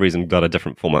 for some reason, got a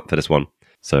different format for this one.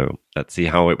 So let's see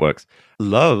how it works.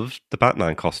 Loved the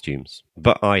Batman costumes,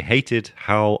 but I hated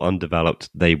how undeveloped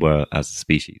they were as a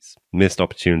species. Missed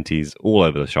opportunities all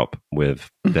over the shop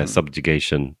with their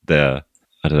subjugation, their,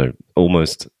 I don't know,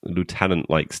 almost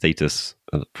lieutenant-like status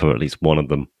for at least one of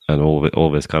them, and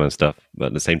all this kind of stuff. But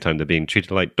at the same time, they're being treated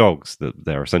like dogs, that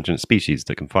they're a sentient species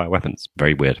that can fire weapons.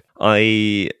 Very weird.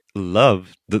 I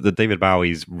love that the David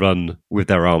Bowies run with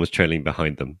their arms trailing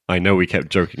behind them. I know we kept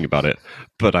joking about it,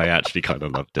 but I actually kind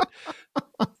of loved it.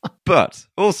 But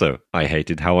also, I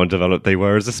hated how undeveloped they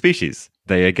were as a species.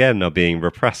 They, again, are being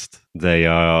repressed. They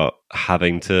are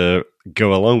having to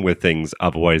go along with things,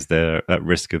 otherwise they're at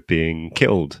risk of being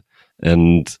killed.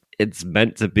 And it's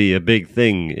meant to be a big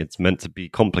thing. It's meant to be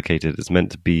complicated. It's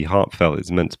meant to be heartfelt.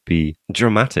 It's meant to be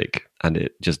dramatic. And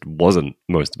it just wasn't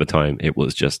most of the time. It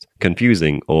was just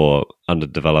confusing or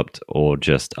underdeveloped or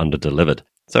just underdelivered.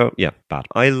 So, yeah, bad.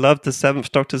 I loved the Seventh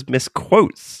Doctor's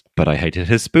misquotes, but I hated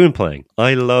his spoon playing.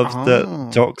 I loved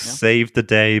that Doc saved the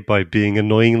day by being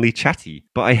annoyingly chatty,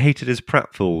 but I hated his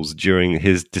pratfalls during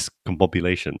his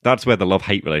discombobulation. That's where the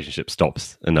love-hate relationship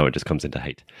stops, and now it just comes into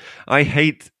hate. I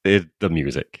hate the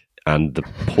music and the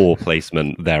poor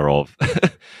placement thereof.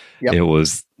 Yep. It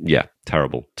was,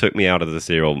 terrible. Took me out of the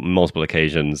serial multiple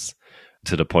occasions,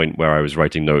 to the point where I was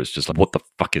writing notes just like, what the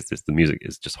fuck is this? The music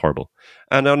is just horrible.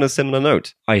 And on a similar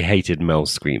note, I hated Mel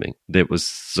screaming. There was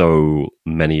so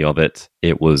many of it.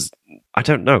 It was, I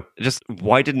don't know. Just,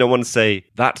 why did no one say,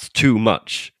 that's too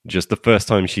much? Just the first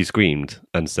time she screamed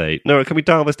and say, no, can we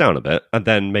dial this down a bit? And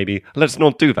then maybe, let's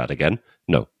not do that again.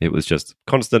 No, it was just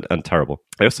constant and terrible.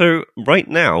 I also, right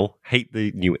now, hate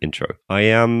the new intro. I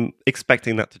am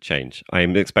expecting that to change. I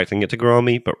am expecting it to grow on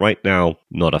me, but right now,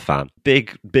 not a fan.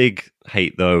 Big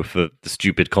hate, though, for the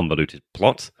stupid, convoluted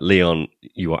plot. Leon,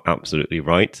 you are absolutely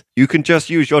right. You can just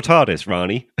use your TARDIS,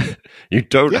 Rani. You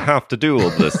don't have to do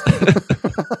all this.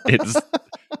 It's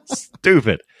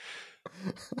stupid.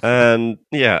 And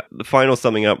yeah, the final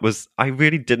summing up was I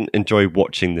really didn't enjoy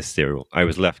watching this serial. I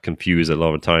was left confused a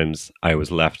lot of times. I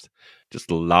was left just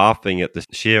laughing at the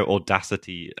sheer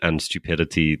audacity and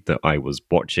stupidity that I was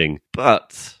watching.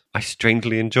 But I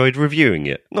strangely enjoyed reviewing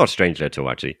it. Not strangely at all,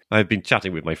 actually. I've been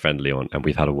chatting with my friend Leon, and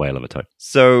we've had a whale of a time.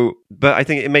 So, but I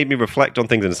think it made me reflect on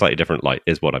things in a slightly different light,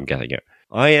 is what I'm getting at.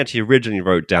 I actually originally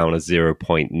wrote down a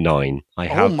 0.9. I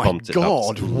have bumped it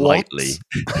up slightly.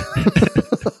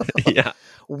 Yeah.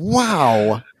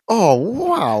 Wow. Oh,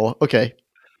 wow. Okay.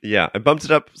 Yeah, I bumped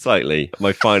it up slightly.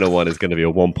 My final one is going to be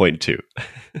a 1.2.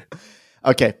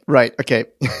 Okay, right. Okay.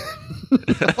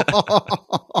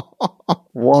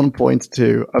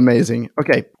 1.2. Amazing.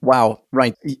 Okay. Wow.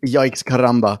 Right. Yikes,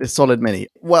 caramba. A solid mini.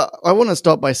 Well, I want to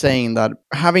start by saying that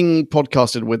having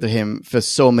podcasted with him for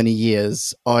so many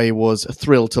years, I was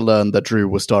thrilled to learn that Drew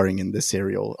was starring in this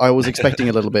serial. I was expecting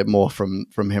a little bit more from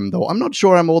him, though. I'm not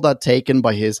sure I'm all that taken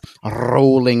by his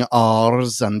rolling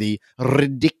R's and the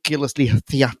ridiculously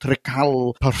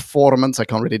theatrical performance. I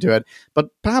can't really do it. But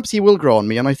perhaps he will grow on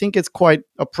me, and I think it's quite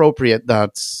appropriate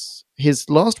that his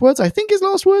last words, I think his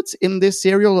last words in this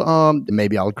serial,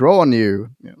 maybe I'll grow on you.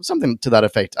 Something to that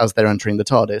effect as they're entering the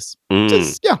TARDIS.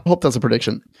 Just, hope that's a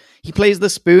prediction. He plays the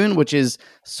spoon, which is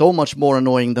so much more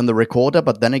annoying than the recorder,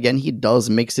 but then again, he does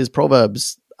mix his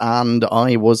proverbs. And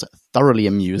I was thoroughly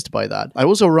amused by that. I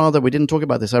also we didn't talk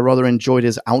about this, I rather enjoyed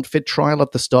his outfit trial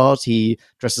at the start. He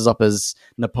dresses up as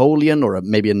Napoleon, or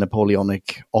maybe a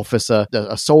Napoleonic officer,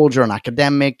 a soldier, an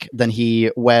academic. Then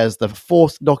he wears the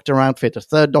 4th Doctor outfit, a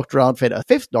 3rd Doctor outfit, a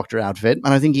 5th Doctor outfit.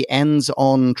 And I think he ends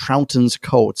on Troughton's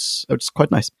coats, which is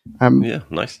quite nice.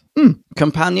 Nice.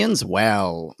 Companions,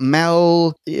 well,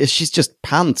 Mel, she's just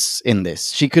pants in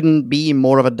this. She couldn't be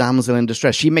more of a damsel in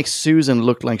distress. She makes Susan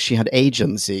look like she had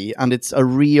agency, and it's a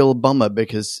real bummer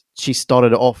because she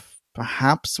started off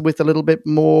perhaps with a little bit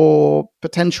more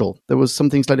potential. There was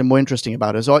something slightly more interesting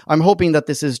about her. So I'm hoping that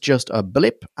this is just a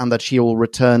blip and that she will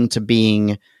return to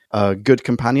being a good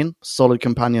companion, solid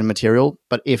companion material.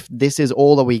 But if this is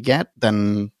all that we get,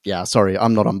 then sorry,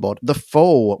 I'm not on board. The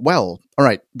foe, well, all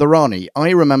right, the Rani.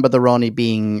 I remember the Rani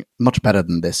being much better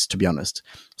than this, to be honest.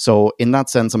 So in that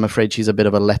sense, I'm afraid she's a bit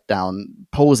of a letdown.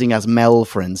 Posing as Mel,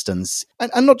 for instance,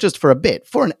 and not just for a bit,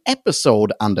 for an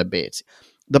episode and a bit.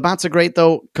 The bats are great,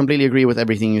 though. Completely agree with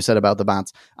everything you said about the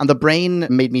bats. And the brain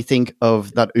made me think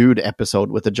of that Ood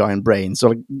episode with the giant brain.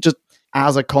 So just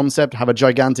as a concept, have a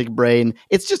gigantic brain.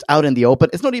 It's just out in the open.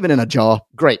 It's not even in a jar.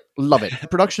 Great. Love it.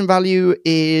 Production value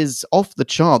is off the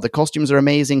chart. The costumes are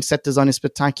amazing. Set design is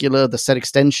spectacular. The set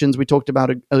extensions we talked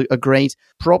about are great.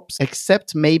 Props,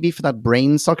 except maybe for that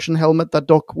brain suction helmet that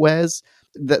Doc wears.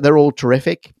 They're all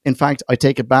terrific. In fact, I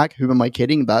take it back. Who am I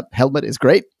kidding? That helmet is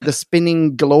great. The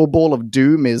spinning glow ball of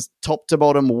doom is top to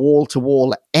bottom, wall to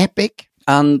wall epic.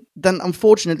 And then,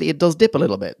 unfortunately, it does dip a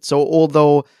little bit. So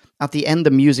although at the end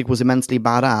the music was immensely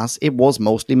badass, it was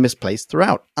mostly misplaced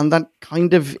throughout. And that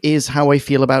kind of is how I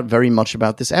feel very much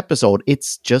about this episode.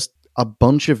 It's just a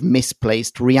bunch of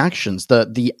misplaced reactions.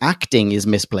 The acting is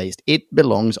misplaced. It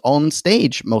belongs on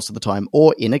stage most of the time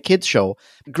or in a kids show.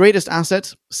 Greatest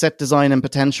asset, set design and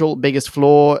potential. Biggest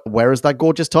flaw, where is that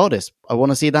gorgeous TARDIS? I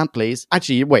want to see that, please.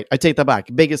 Actually, wait, I take that back.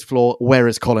 Biggest flaw, where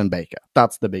is Colin Baker?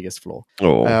 That's the biggest flaw.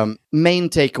 Main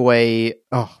takeaway,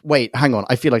 wait, hang on.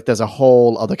 I feel like there's a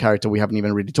whole other character we haven't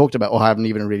even really talked about or haven't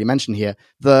even really mentioned here.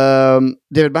 The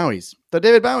David Bowies,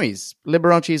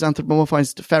 Liberace's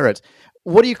anthropomorphized ferret.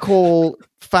 What do you call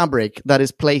fabric that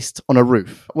is placed on a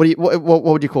roof? What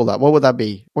would you call that? What would that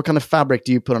be? What kind of fabric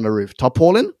do you put on a roof?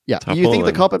 Tarpaulin? Yeah. Tarpaulin. You think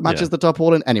the carpet matches the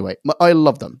tarpaulin? Anyway, I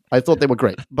love them. I thought they were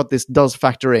great. But this does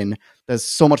factor in. There's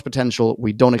so much potential.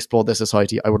 We don't explore their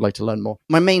society. I would like to learn more.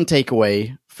 My main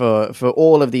takeaway for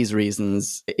all of these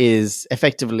reasons is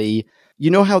effectively, you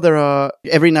know how there are,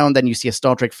 every now and then you see a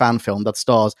Star Trek fan film that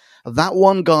stars that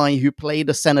one guy who played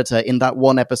a senator in that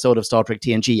one episode of Star Trek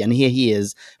TNG, and here he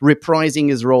is reprising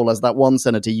his role as that one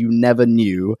senator you never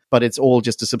knew, but it's all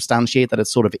just to substantiate that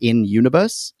it's sort of in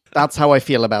universe. That's how I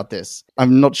feel about this.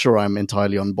 I'm not sure I'm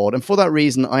entirely on board. And for that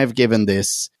reason, I've given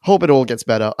this, hope it all gets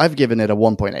better, I've given it a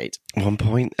 1.8.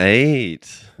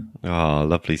 1.8. Oh,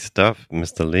 lovely stuff,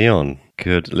 Mr. Leon.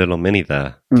 Good little mini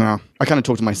there. No, I kind of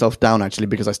talked myself down, actually,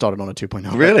 because I started on a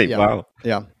 2.0. Really? Yeah, wow.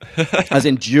 Yeah. As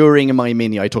in, during my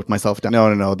mini, I talked myself down.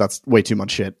 No, that's way too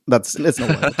much shit. It's not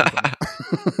worth it.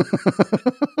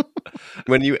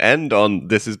 When you end on,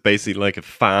 this is basically like a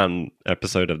fan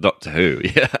episode of Doctor Who.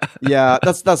 Yeah,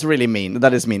 that's really mean.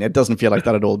 That is mean. It doesn't feel like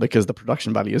that at all because the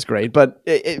production value is great. But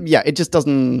it just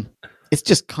doesn't... It's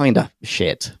just kind of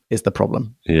shit is the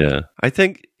problem. Yeah. I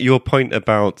think your point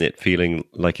about it feeling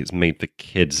like it's made for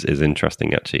kids is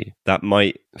interesting, actually. That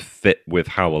might fit with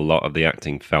how a lot of the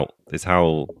acting felt. It's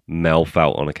how Mel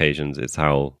felt on occasions. It's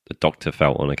how the Doctor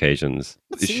felt on occasions.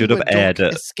 It should have aired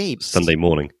at Sunday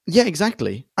morning. Yeah,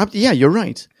 exactly. Yeah, you're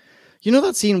right. You know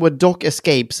that scene where Doc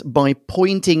escapes by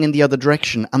pointing in the other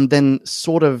direction and then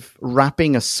sort of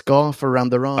wrapping a scarf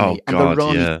around the Rani, and the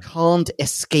Rani can't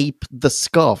escape the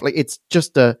scarf. Like, it's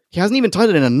just he hasn't even tied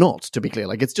it in a knot, to be clear.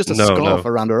 Like, it's just a scarf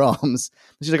around her arms.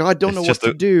 And she's like, I don't know what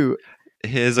to do.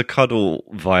 Here's a cuddle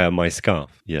via my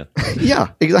scarf. Yeah. Yeah,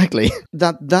 exactly.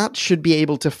 That should be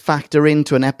able to factor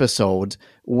into an episode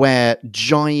where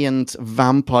giant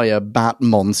vampire bat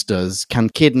monsters can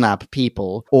kidnap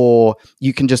people, or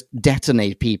you can just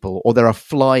detonate people, or there are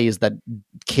flies that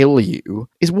kill you.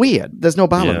 It's weird. There's no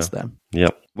balance there.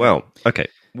 Yep. Well, okay.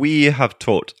 We have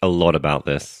talked a lot about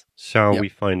this. Shall we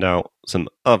find out some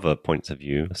other points of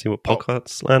view? See what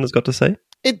Podcast Land has got to say?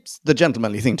 It's the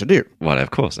gentlemanly thing to do. Well,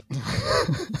 of course.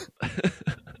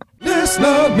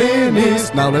 Listener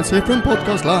minis. Now let's hear from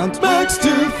Podcast Land. Max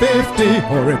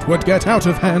 250, or it would get out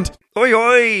of hand. Oi,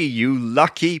 oi, you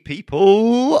lucky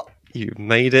people. You've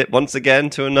made it once again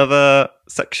to another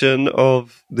section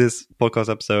of this podcast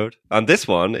episode. And this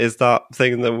one is that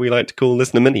thing that we like to call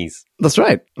listener minis. That's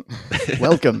right.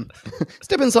 Welcome.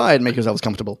 Step inside, make yourselves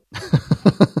comfortable.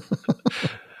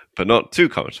 But not too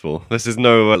comfortable. This is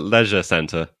no leisure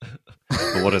centre.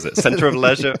 Or what is it? Centre of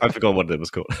leisure? I forgot what it was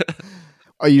called.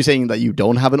 Are you saying that you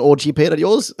don't have an orgy pit at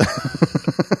yours?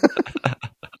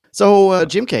 So,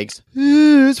 Jim Cakes,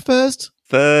 who's first?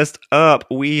 First up,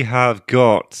 we have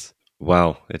got...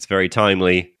 Well, it's very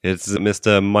timely. It's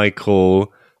Mr.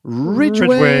 Michael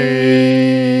Ridgway.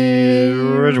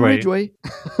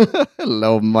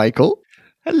 Hello, Michael.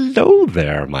 Hello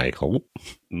there, Michael.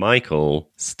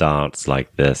 Michael starts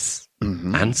like this.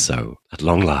 And so, at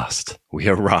long last, we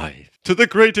arrive to the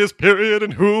greatest period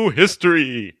in Who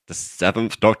history. The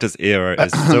Seventh Doctor's era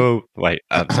is so... Wait,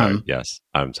 I'm sorry. Yes,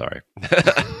 I'm sorry.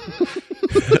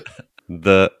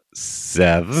 The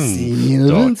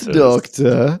Seventh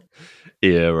Doctor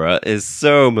era is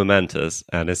so momentous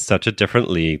and is such a different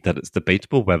league that it's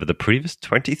debatable whether the previous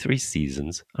 23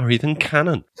 seasons are even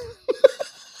canon.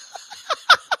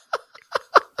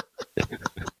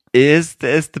 Is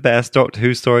this the best Doctor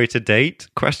Who story to date?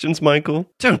 Questions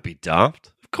Michael. Don't be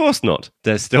daft. Of course not.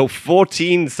 There's still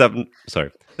 14 Seventh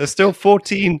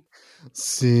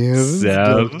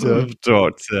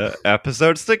Doctor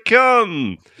episodes to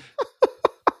come.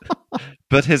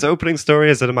 But his opening story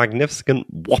is a magnificent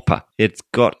whopper. It's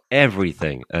got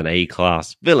everything. An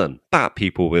A-class villain, bat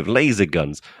people with laser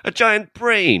guns, a giant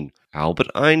brain, Albert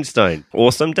Einstein,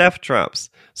 awesome death traps,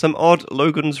 some odd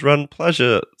Logan's Run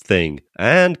pleasure thing,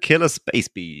 and killer space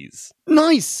bees.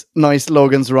 Nice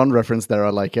Logan's Run reference there, I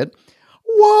like it.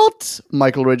 What?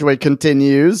 Michael Ridgway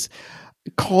continues.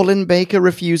 Colin Baker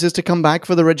refuses to come back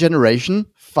for the regeneration?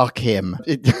 Fuck him.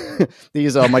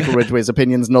 These are Michael Ridgway's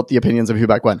opinions, not the opinions of Who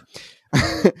Back When.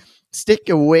 Stick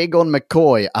a wig on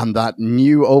McCoy, and that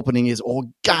new opening is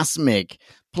orgasmic.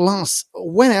 Plus,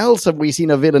 when else have we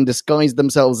seen a villain disguise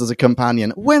themselves as a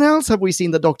companion? When else have we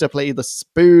seen the Doctor play the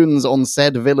spoons on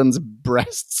said villain's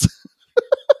breasts?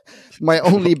 My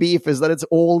only beef is that it's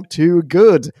all too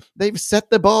good. They've set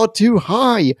the bar too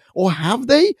high. Or have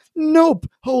they? Nope.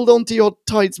 Hold on to your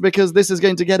tights because this is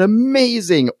going to get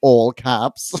amazing. All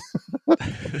caps.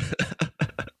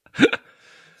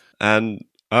 And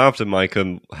after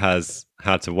Michael has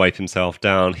had to wipe himself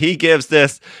down, he gives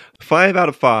this 5 out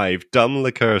of 5 dumb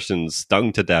Lacurtians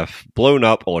stung to death, blown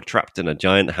up, or trapped in a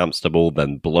giant hamster ball,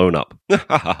 then blown up.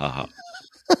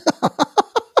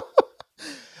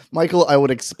 Michael, I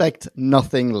would expect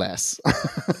nothing less.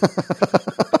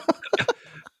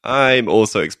 I'm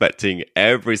also expecting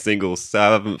every single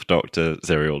 7th Doctor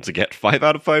serial to get 5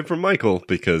 out of 5 from Michael,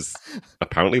 because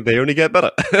apparently they only get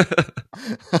better.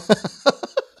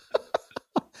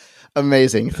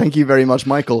 Amazing. Thank you very much,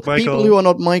 Michael. People who are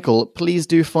not Michael, please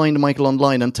do find Michael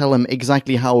online and tell him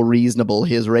exactly how reasonable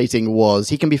his rating was.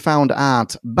 He can be found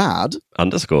at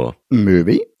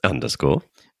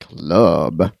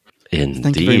bad_movie_club. Indeed.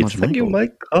 Thank you very much, Thank you,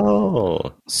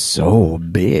 Michael. So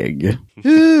big.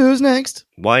 Who's next?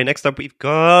 Why, next up we've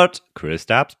got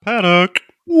Kristaps Paddock.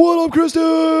 What up,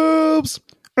 Kristaps?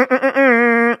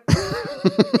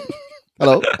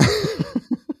 Hello.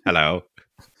 Hello.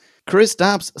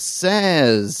 Kristaps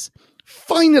says,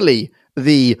 finally,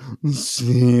 the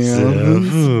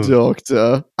 7th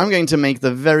Doctor. I'm going to make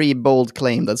the very bold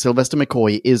claim that Sylvester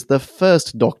McCoy is the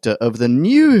first Doctor of the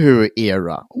New Who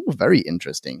era. Oh, very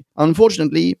interesting.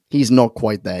 Unfortunately, he's not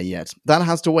quite there yet. That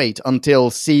has to wait until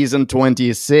season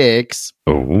 26.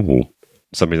 Oh,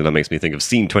 something that makes me think of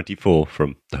scene 24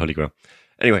 from The Holy Grail.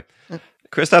 Anyway,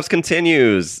 Kristaps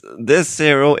continues. This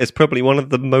serial is probably one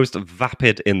of the most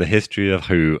vapid in the history of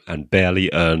Who and barely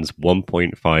earns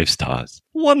 1.5 stars.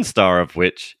 1 star of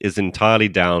which is entirely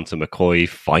down to McCoy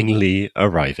finally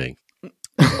arriving.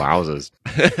 Wowzers.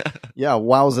 Yeah,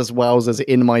 wowzers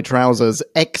in my trousers.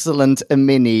 Excellent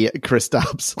mini,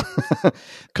 Kristaps.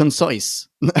 Concise.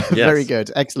 Yes. Very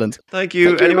good. Excellent. Thank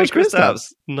you anyway,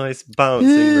 Kristaps. Nice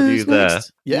balancing review there.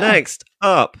 Yeah. Next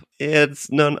up,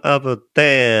 it's none other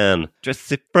than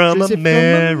Tracy from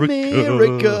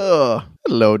America.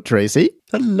 Hello, Tracy.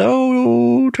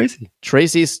 Hello, Tracy.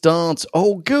 Tracy starts,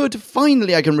 oh good,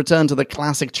 finally I can return to the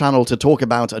classic channel to talk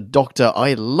about a Doctor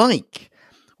I like.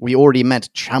 We already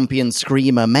met champion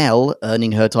screamer Mel,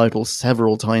 earning her title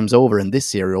several times over in this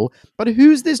serial. But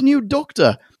who's this new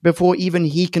Doctor? Before even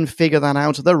he can figure that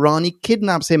out, the Rani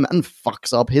kidnaps him and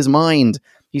fucks up his mind.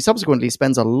 He subsequently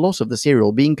spends a lot of the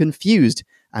serial being confused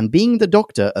and being the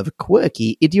Doctor of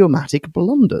quirky, idiomatic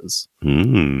blunders.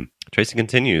 Tracy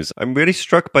continues, I'm really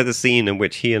struck by the scene in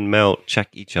which he and Mel check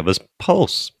each other's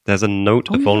pulse. There's a note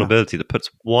of vulnerability that puts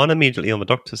one immediately on the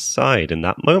Doctor's side in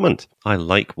that moment. I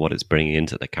like what it's bringing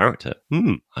into the character.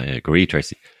 I agree,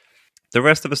 Tracy. The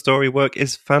rest of the story work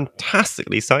is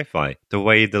fantastically sci-fi. The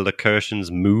way the Lacertians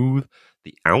move,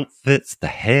 the outfits, the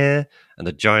hair, and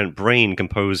the giant brain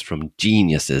composed from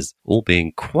geniuses, all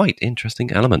being quite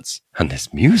interesting elements. And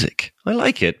this music, I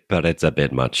like it, but it's a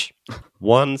bit much.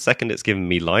 1 second it's giving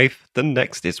me life, the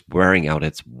next it's wearing out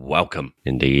its welcome.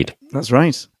 Indeed. That's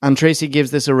right. And Tracy gives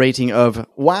this a rating of,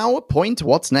 wow, point,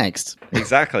 what's next?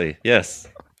 Exactly, yes.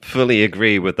 Fully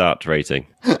agree with that rating.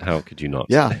 How could you not?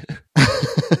 Yeah.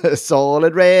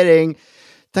 Solid rating.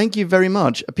 Thank you very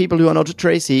much. People who are not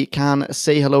Tracy can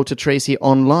say hello to Tracy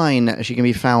online. She can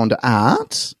be found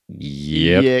at...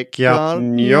 Yep.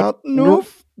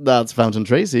 Noof. That's Fountain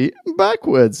Tracy.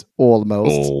 Backwards.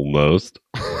 Almost.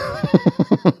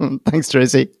 Thanks,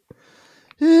 Tracy.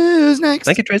 Who's next?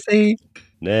 Thank you, Tracy.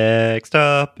 Next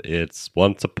up, it's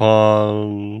Once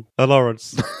Upon a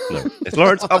Lawrence. No, it's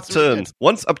Lawrence Upton.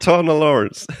 Once Upon a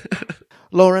Lawrence.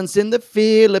 Lawrence in the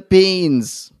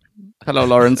Philippines. Hello,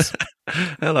 Lawrence.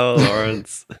 Hello,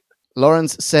 Lawrence.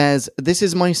 Lawrence says, this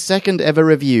is my second ever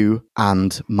review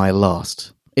and my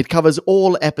last. It covers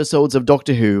all episodes of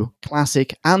Doctor Who,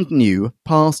 classic and new,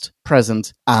 past,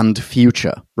 present, and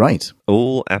future. Right.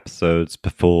 All episodes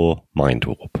before Mind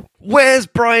Warp. Where's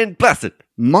Brian Blessed?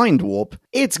 Mind Warp?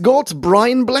 It's got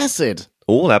Brian Blessed.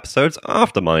 All episodes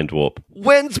after Mind Warp.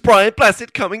 When's Brian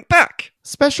Blessed coming back?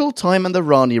 Special Time and the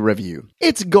Rani review.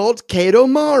 It's got Kate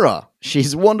O'Mara.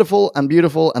 She's wonderful and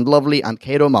beautiful and lovely and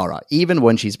Kate O'Mara, even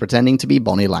when she's pretending to be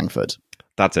Bonnie Langford.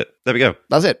 That's it. There we go.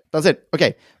 That's it.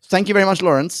 Okay. Thank you very much,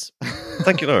 Lawrence.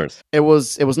 Thank you, Lawrence. It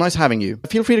was nice having you.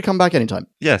 Feel free to come back anytime.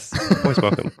 Yes, always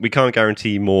welcome. We can't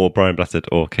guarantee more Brian Blessed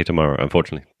or Kate O'Mara,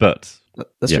 unfortunately, but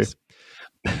that's yes.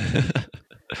 True.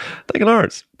 Thank you,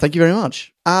 Lawrence. Thank you very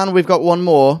much. And we've got one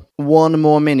more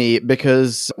mini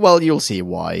because, well, you'll see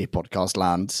why, Podcast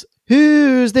Land.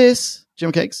 Who's this,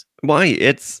 Jim Cakes? Why,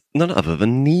 it's none other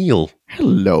than Neil.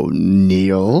 Hello,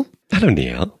 Neil. Hello,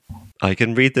 Neil. I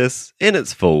can read this in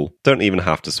its full. Don't even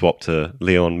have to swap to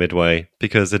Leon midway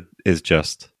because it is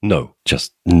just no.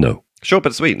 Short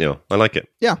but sweet, Neil. I like it.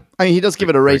 Yeah, I mean, he does give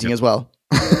it a rating as well.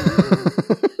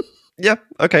 Yeah,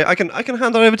 okay. I can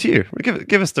hand that over to you.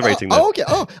 Give us the rating. Then. Okay.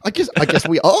 I guess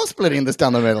we are splitting this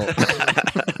down the middle,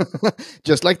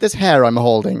 just like this hair I'm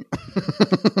holding.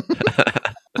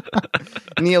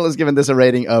 Neil has given this a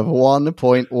rating of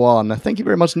 1.1. Thank you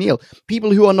very much, Neil.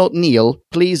 People who are not Neil,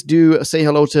 please do say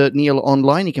hello to Neil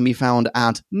online. He can be found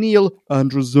at Neil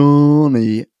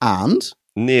Androzani and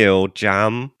Neil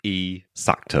Jam E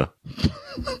Sakta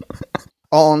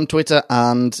on Twitter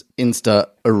and Insta,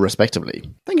 respectively.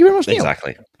 Thank you very much, Neil.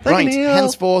 Exactly. Right,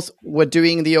 henceforth, we're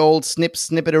doing the old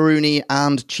snipperoonie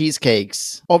and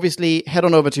cheesecakes. Obviously, head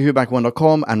on over to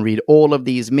whoback1.com and read all of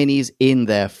these minis in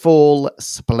their full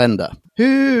splendor.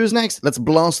 Who's next? Let's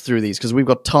blast through these, because we've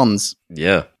got tons.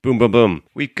 Yeah. Boom, boom, boom.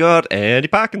 We've got Andy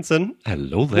Parkinson.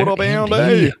 Hello there, What up, Andy?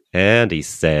 Andy? Andy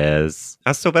says,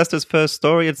 as Sylvester's first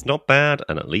story, it's not bad,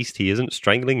 and at least he isn't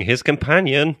strangling his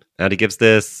companion. And he gives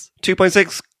this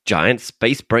 2.6 giant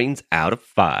space brains out of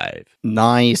 5.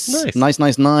 Nice.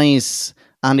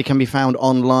 And it can be found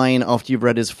online after you've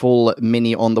read his full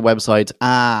mini on the website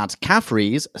at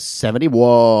Caffrey's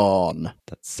 71.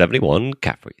 That's 71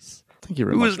 Caffreys. Thank you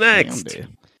very much. Who's next? Andy.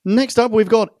 Next up, we've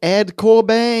got Ed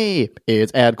Corbet.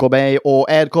 It's Ed Corbet or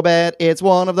Ed Corbett. It's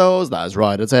one of those. That's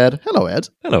right, it's Ed. Hello, Ed.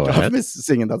 Hello, Ed. I've missed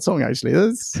singing that song, actually.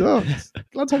 Glad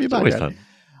to have you back, Always Ed.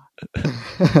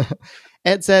 fun.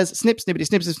 Ed says, snip, snippity,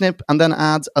 snip, snip, snip, and then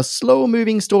adds a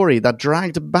slow-moving story that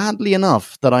dragged badly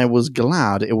enough that I was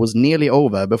glad it was nearly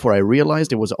over before I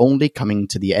realized it was only coming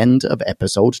to the end of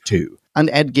episode 2.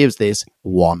 And Ed gives this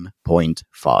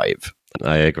 1.5.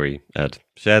 I agree, Ed.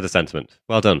 Share the sentiment.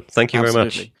 Well done. Thank you very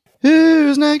much.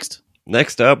 Who's next?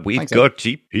 Next up, we've Thanks, got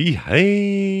GP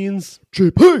Haynes.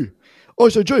 GP! I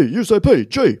say G, you say P.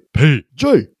 G. P.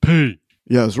 G. P.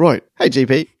 Yeah, that's right. Hey,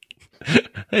 GP.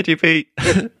 Hey, GP.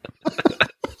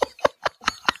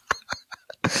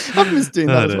 I've missed doing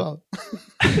that as well.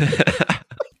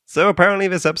 So apparently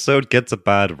this episode gets a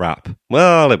bad rap.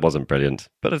 Well, it wasn't brilliant,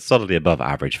 but it's solidly above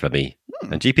average for me.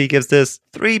 And GP gives this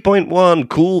 3.1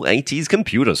 cool 80s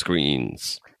computer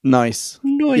screens. Nice.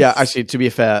 Yeah, actually, to be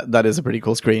fair, that is a pretty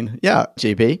cool screen. Yeah,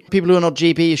 GP. People who are not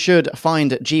GP should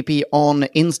find GP on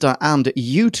Insta and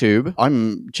YouTube.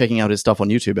 I'm checking out his stuff on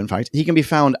YouTube, in fact. He can be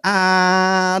found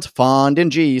at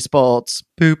Finding G Spots.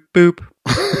 Boop, boop.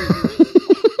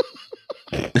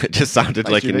 It just sounded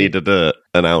Thanks, like you GP. needed a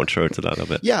an outro to that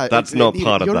of it. Yeah, That's not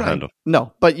part of you're the right. handoff.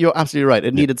 No, but you're absolutely right.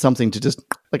 It needed something to just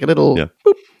like a little. Yeah.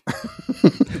 Boop.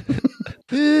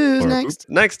 Who's Or- next?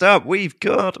 Next up, we've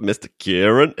got Mr.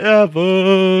 Kieran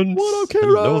Evans. What up, Kieran?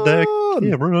 Hello there,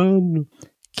 Kieran.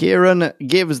 Kieran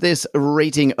gives this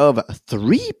rating of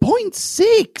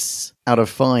 3.6 out of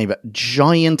 5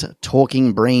 giant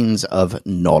talking brains of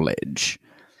knowledge.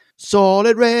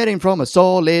 Solid rating from a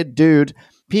solid dude.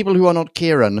 People who are not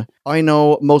Kieran, I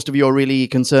know most of you are really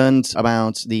concerned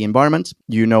about the environment.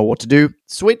 You know what to do.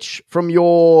 Switch from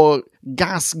your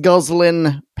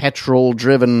gas-guzzling,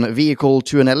 petrol-driven vehicle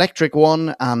to an electric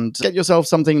one and get yourself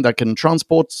something that can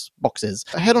transport boxes.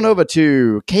 Head on over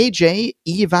to KJ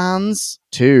Evans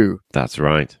 2 That's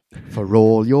right. for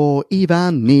all your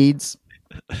Evan needs.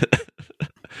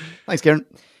 Thanks, Kieran.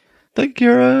 Thank you,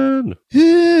 Kieran.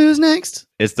 Who's next?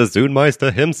 It's the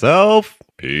Zoonmeister himself,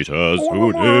 Peter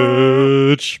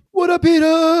Zoonich. What up,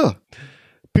 Peter?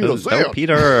 Hello,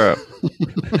 Peter.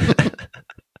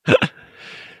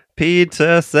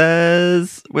 Peter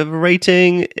says, with a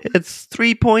rating, it's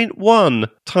 3.1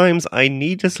 times I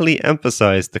needlessly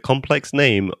emphasize the complex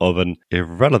name of an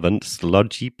irrelevant,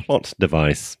 sludgy plot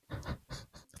device.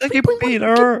 Thank you,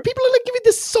 Peter. People are like giving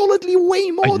this solidly way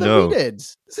more than know. we did.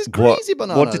 This is crazy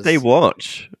bananas. What did they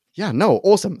watch? Yeah, no,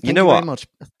 awesome. Thank know you very what? much.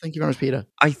 Thank you very much, Peter.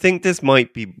 I think this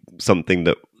might be something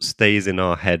that stays in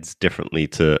our heads differently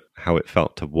to how it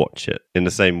felt to watch it. In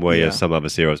the same way as some other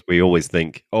serials, we always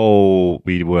think, oh,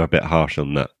 we were a bit harsh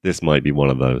on that. This might be one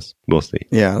of those. We'll see.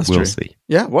 Yeah, that's we'll true. see.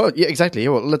 Yeah, well, yeah, exactly.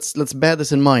 Well, let's bear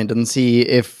this in mind and see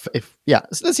if so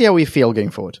let's see how we feel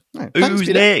going forward. All right, thanks, Who's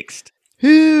Peter. next?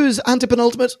 Who's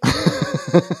antepenultimate?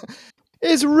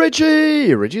 It's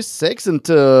Richie! Richie's second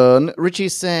turn. Richie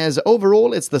says,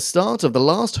 overall, it's the start of the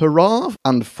last hurrah,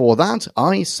 and for that,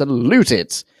 I salute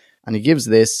it. And he gives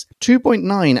this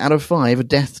 2.9 out of 5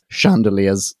 death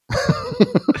chandeliers.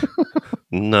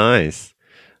 Nice.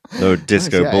 No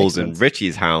disco yeah, balls excellent. in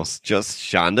Richie's house, just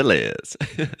chandeliers.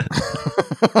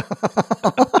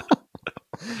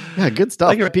 Yeah, good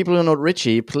stuff. People who are not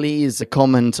Richie, please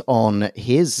comment on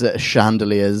his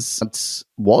chandeliers. That's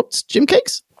what? Jim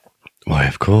Cakes? Why,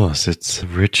 of course, it's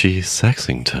Richie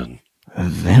Sexington.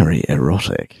 Very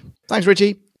erotic. Thanks,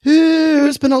 Richie.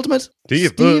 Who's penultimate?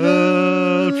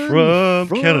 Stephen from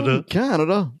Canada.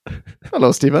 Canada.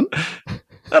 Hello, Stephen.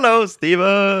 Hello,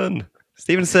 Stephen.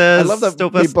 Stephen says... I love that "Still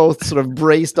we best-" both sort of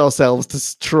braced ourselves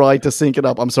to try to sync it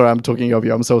up. I'm sorry, I'm talking over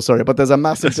you. I'm so sorry. But there's a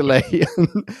massive delay.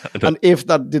 And if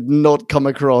that did not come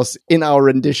across in our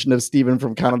rendition of Stephen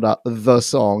from Canada, the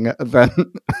song, then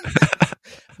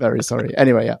very sorry.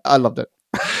 Anyway, yeah, I loved it.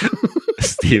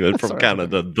 Stephen from Sorry.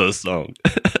 Canada, the song.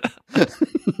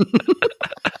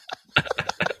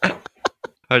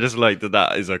 I just like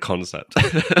that is a concept.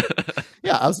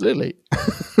 Yeah, absolutely.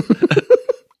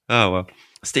 Oh, well.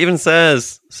 Stephen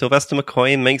says, Sylvester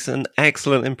McCoy makes an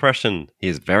excellent impression. He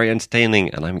is very entertaining,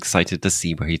 and I'm excited to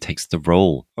see where he takes the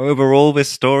role. Overall, this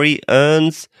story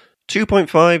earns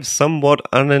 2.5 somewhat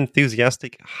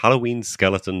unenthusiastic Halloween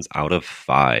skeletons out of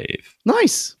 5.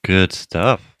 Nice. Good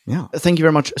stuff. Yeah. Thank you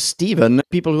very much, Stephen.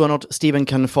 People who are not Stephen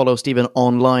can follow Stephen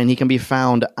online. He can be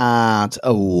found at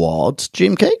what?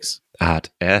 Jim Cakes? At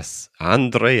S.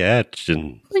 Andre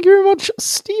Etchen. Thank you very much,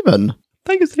 Stephen.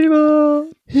 Thank you,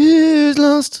 Stephen. Who's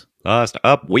last? Last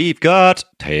up, we've got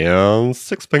Tan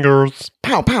Six Fingers.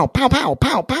 Pow, pow, pow, pow,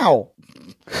 pow, pow.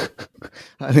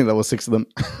 I think that was 6 of them.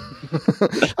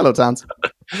 Hello, Tans.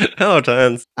 Hello,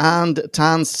 Tans. And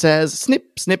Tans says,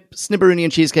 snip, snip, snipperoonie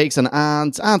and cheesecakes, and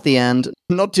adds at the end,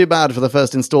 not too bad for the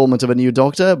first installment of A New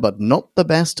Doctor, but not the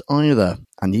best either.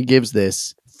 And he gives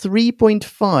this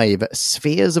 3.5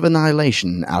 Spheres of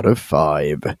Annihilation out of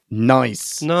 5.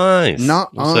 Nice. Nice.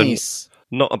 Nice.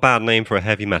 Not a bad name for a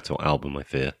heavy metal album, I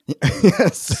fear.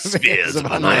 Yes. Spheres of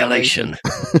Annihilation.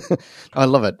 I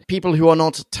love it. People who are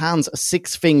not Tan's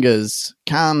Six Fingers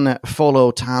can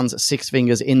follow Tan's Six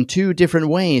Fingers in 2 different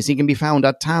ways. He can be found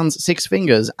at Tan's Six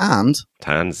Fingers and...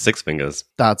 Tan Six Fingers.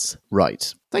 That's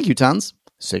right. Thank you, Tan's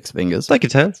Six Fingers. Thank you,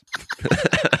 Tans.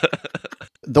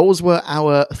 Those were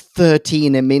our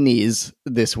 13 minis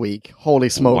this week. Holy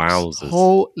smokes. Wowzers.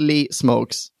 Holy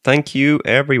smokes. Thank you,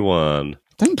 everyone.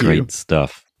 Thank you. Great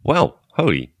stuff. Well,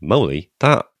 holy moly,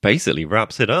 that basically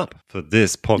wraps it up for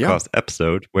this podcast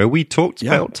episode where we talked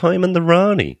about Time and the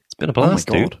Rani. It's been a blast,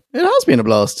 dude. It has been a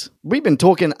blast. We've been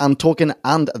talking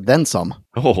and then some.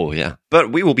 Oh, yeah.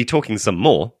 But we will be talking some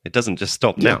more. It doesn't just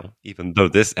stop now. Even though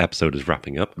this episode is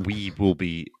wrapping up, we will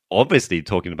be obviously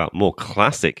talking about more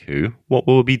classic Who. What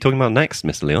will we be talking about next,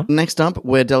 Mr. Leon? Next up,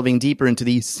 we're delving deeper into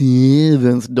the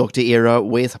 7th Doctor era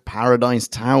with Paradise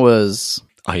Towers.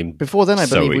 I'm Before then, I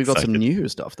so believe we've got some excited. new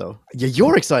stuff, though. Yeah,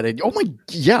 you're excited. Oh my,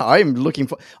 yeah, I'm looking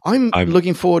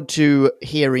forward to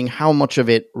hearing how much of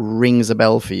it rings a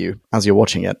bell for you as you're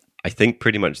watching it. I think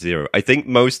pretty much zero. I think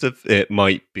most of it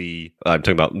might be, I'm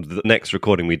talking about the next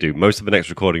recording we do. Most of the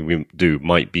next recording we do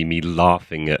might be me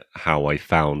laughing at how I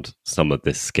found some of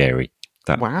this scary.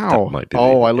 That might be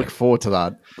I look forward to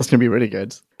that. That's going to be really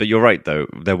good. But you're right, though.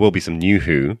 There will be some new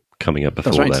Who coming up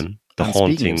before right. then. The And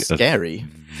Haunting speaking of scary. of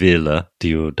Villa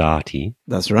Diodati.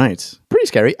 That's right. Pretty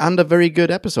scary and a very good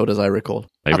episode, as I recall.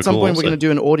 At some point, we're going to do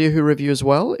an Audio Who review as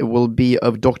well. It will be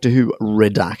of Doctor Who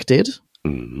Redacted.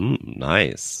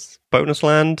 Nice. Bonus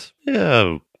land?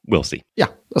 Yeah, we'll see. Yeah,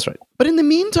 that's right. But in the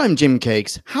meantime, Jim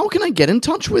Cakes, how can I get in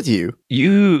touch with you?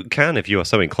 You can, if you are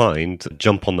so inclined,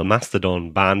 jump on the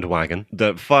Mastodon bandwagon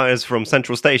that fires from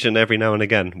Central Station every now and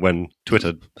again when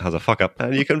Twitter has a fuck-up.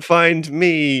 And you can find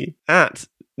me at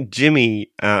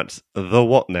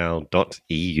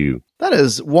jimmy@thewhatnow.eu. That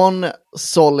is one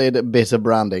solid bit of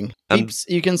branding. Peeps,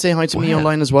 you can say hi to me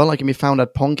online as well. I can be found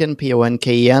at Ponken,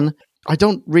 Ponken. I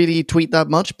don't really tweet that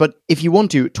much, but if you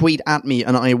want to, tweet at me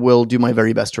and I will do my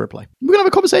very best to reply. We're going to have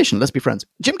a conversation. Let's be friends.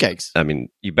 Jim Cakes. I mean,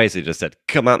 you basically just said,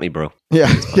 come at me, bro.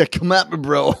 Yeah, come at me,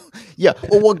 bro. Yeah,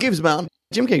 or what gives, man?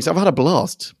 Jim Cakes, I've had a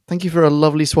blast. Thank you for a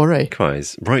lovely soiree.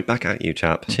 Cries. Right back at you,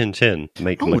 chap. Chin chin.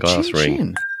 Make my glass chin, ring.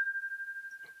 chin.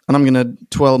 And I'm going to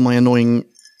twirl my annoying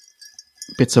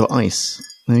bits of ice.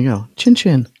 There you go. Chin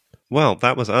chin. Well,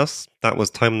 that was us. That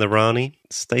was Time in the Rani.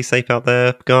 Stay safe out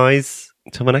there, guys.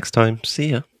 Until the next time. See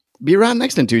ya. Be rad and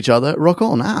excellent to each other. Rock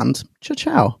on and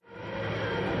ciao.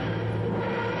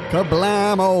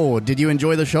 Kablamo! Did you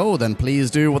enjoy the show? Then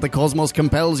please do what the cosmos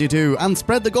compels you to and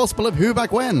spread the gospel of Who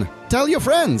Back When. Tell your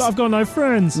friends. I've got no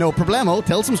friends. No problemo.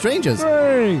 Tell some strangers.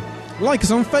 Hooray! Like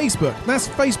us on Facebook. That's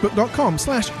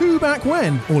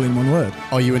facebook.com/whobackwhen, all in one word.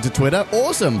 Are you into Twitter?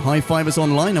 Awesome. High five us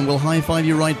online and we'll high five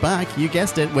you right back. You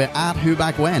guessed it. We're at Who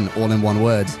Back When, all in one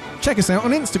word. Check us out on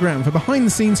Instagram for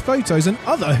behind-the-scenes photos and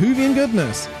other Whovian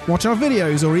goodness. Watch our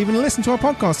videos or even listen to our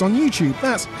podcast on YouTube.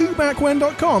 That's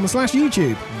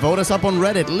whobackwhen.com/YouTube. Vote us up on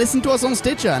Reddit, listen to us on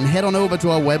Stitcher, and head on over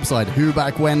to our website,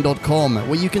 whobackwhen.com,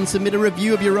 where you can submit a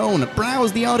review of your own,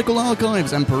 browse the article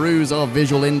archives, and peruse our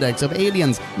visual index of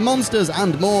aliens, monsters,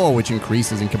 and more, which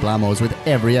increases in kablamos with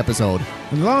every episode.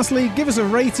 And lastly, give us a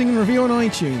rating and review on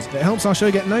iTunes. It helps our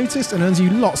show get noticed and earns you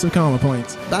lots of karma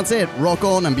points. That's it. Rock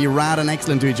on and be rad and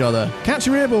excellent to each other. Catch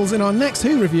your earballs in our next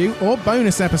Who review or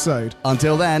bonus episode.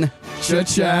 Until then,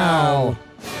 ciao.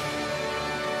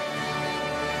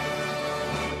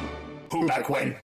 Who Back When?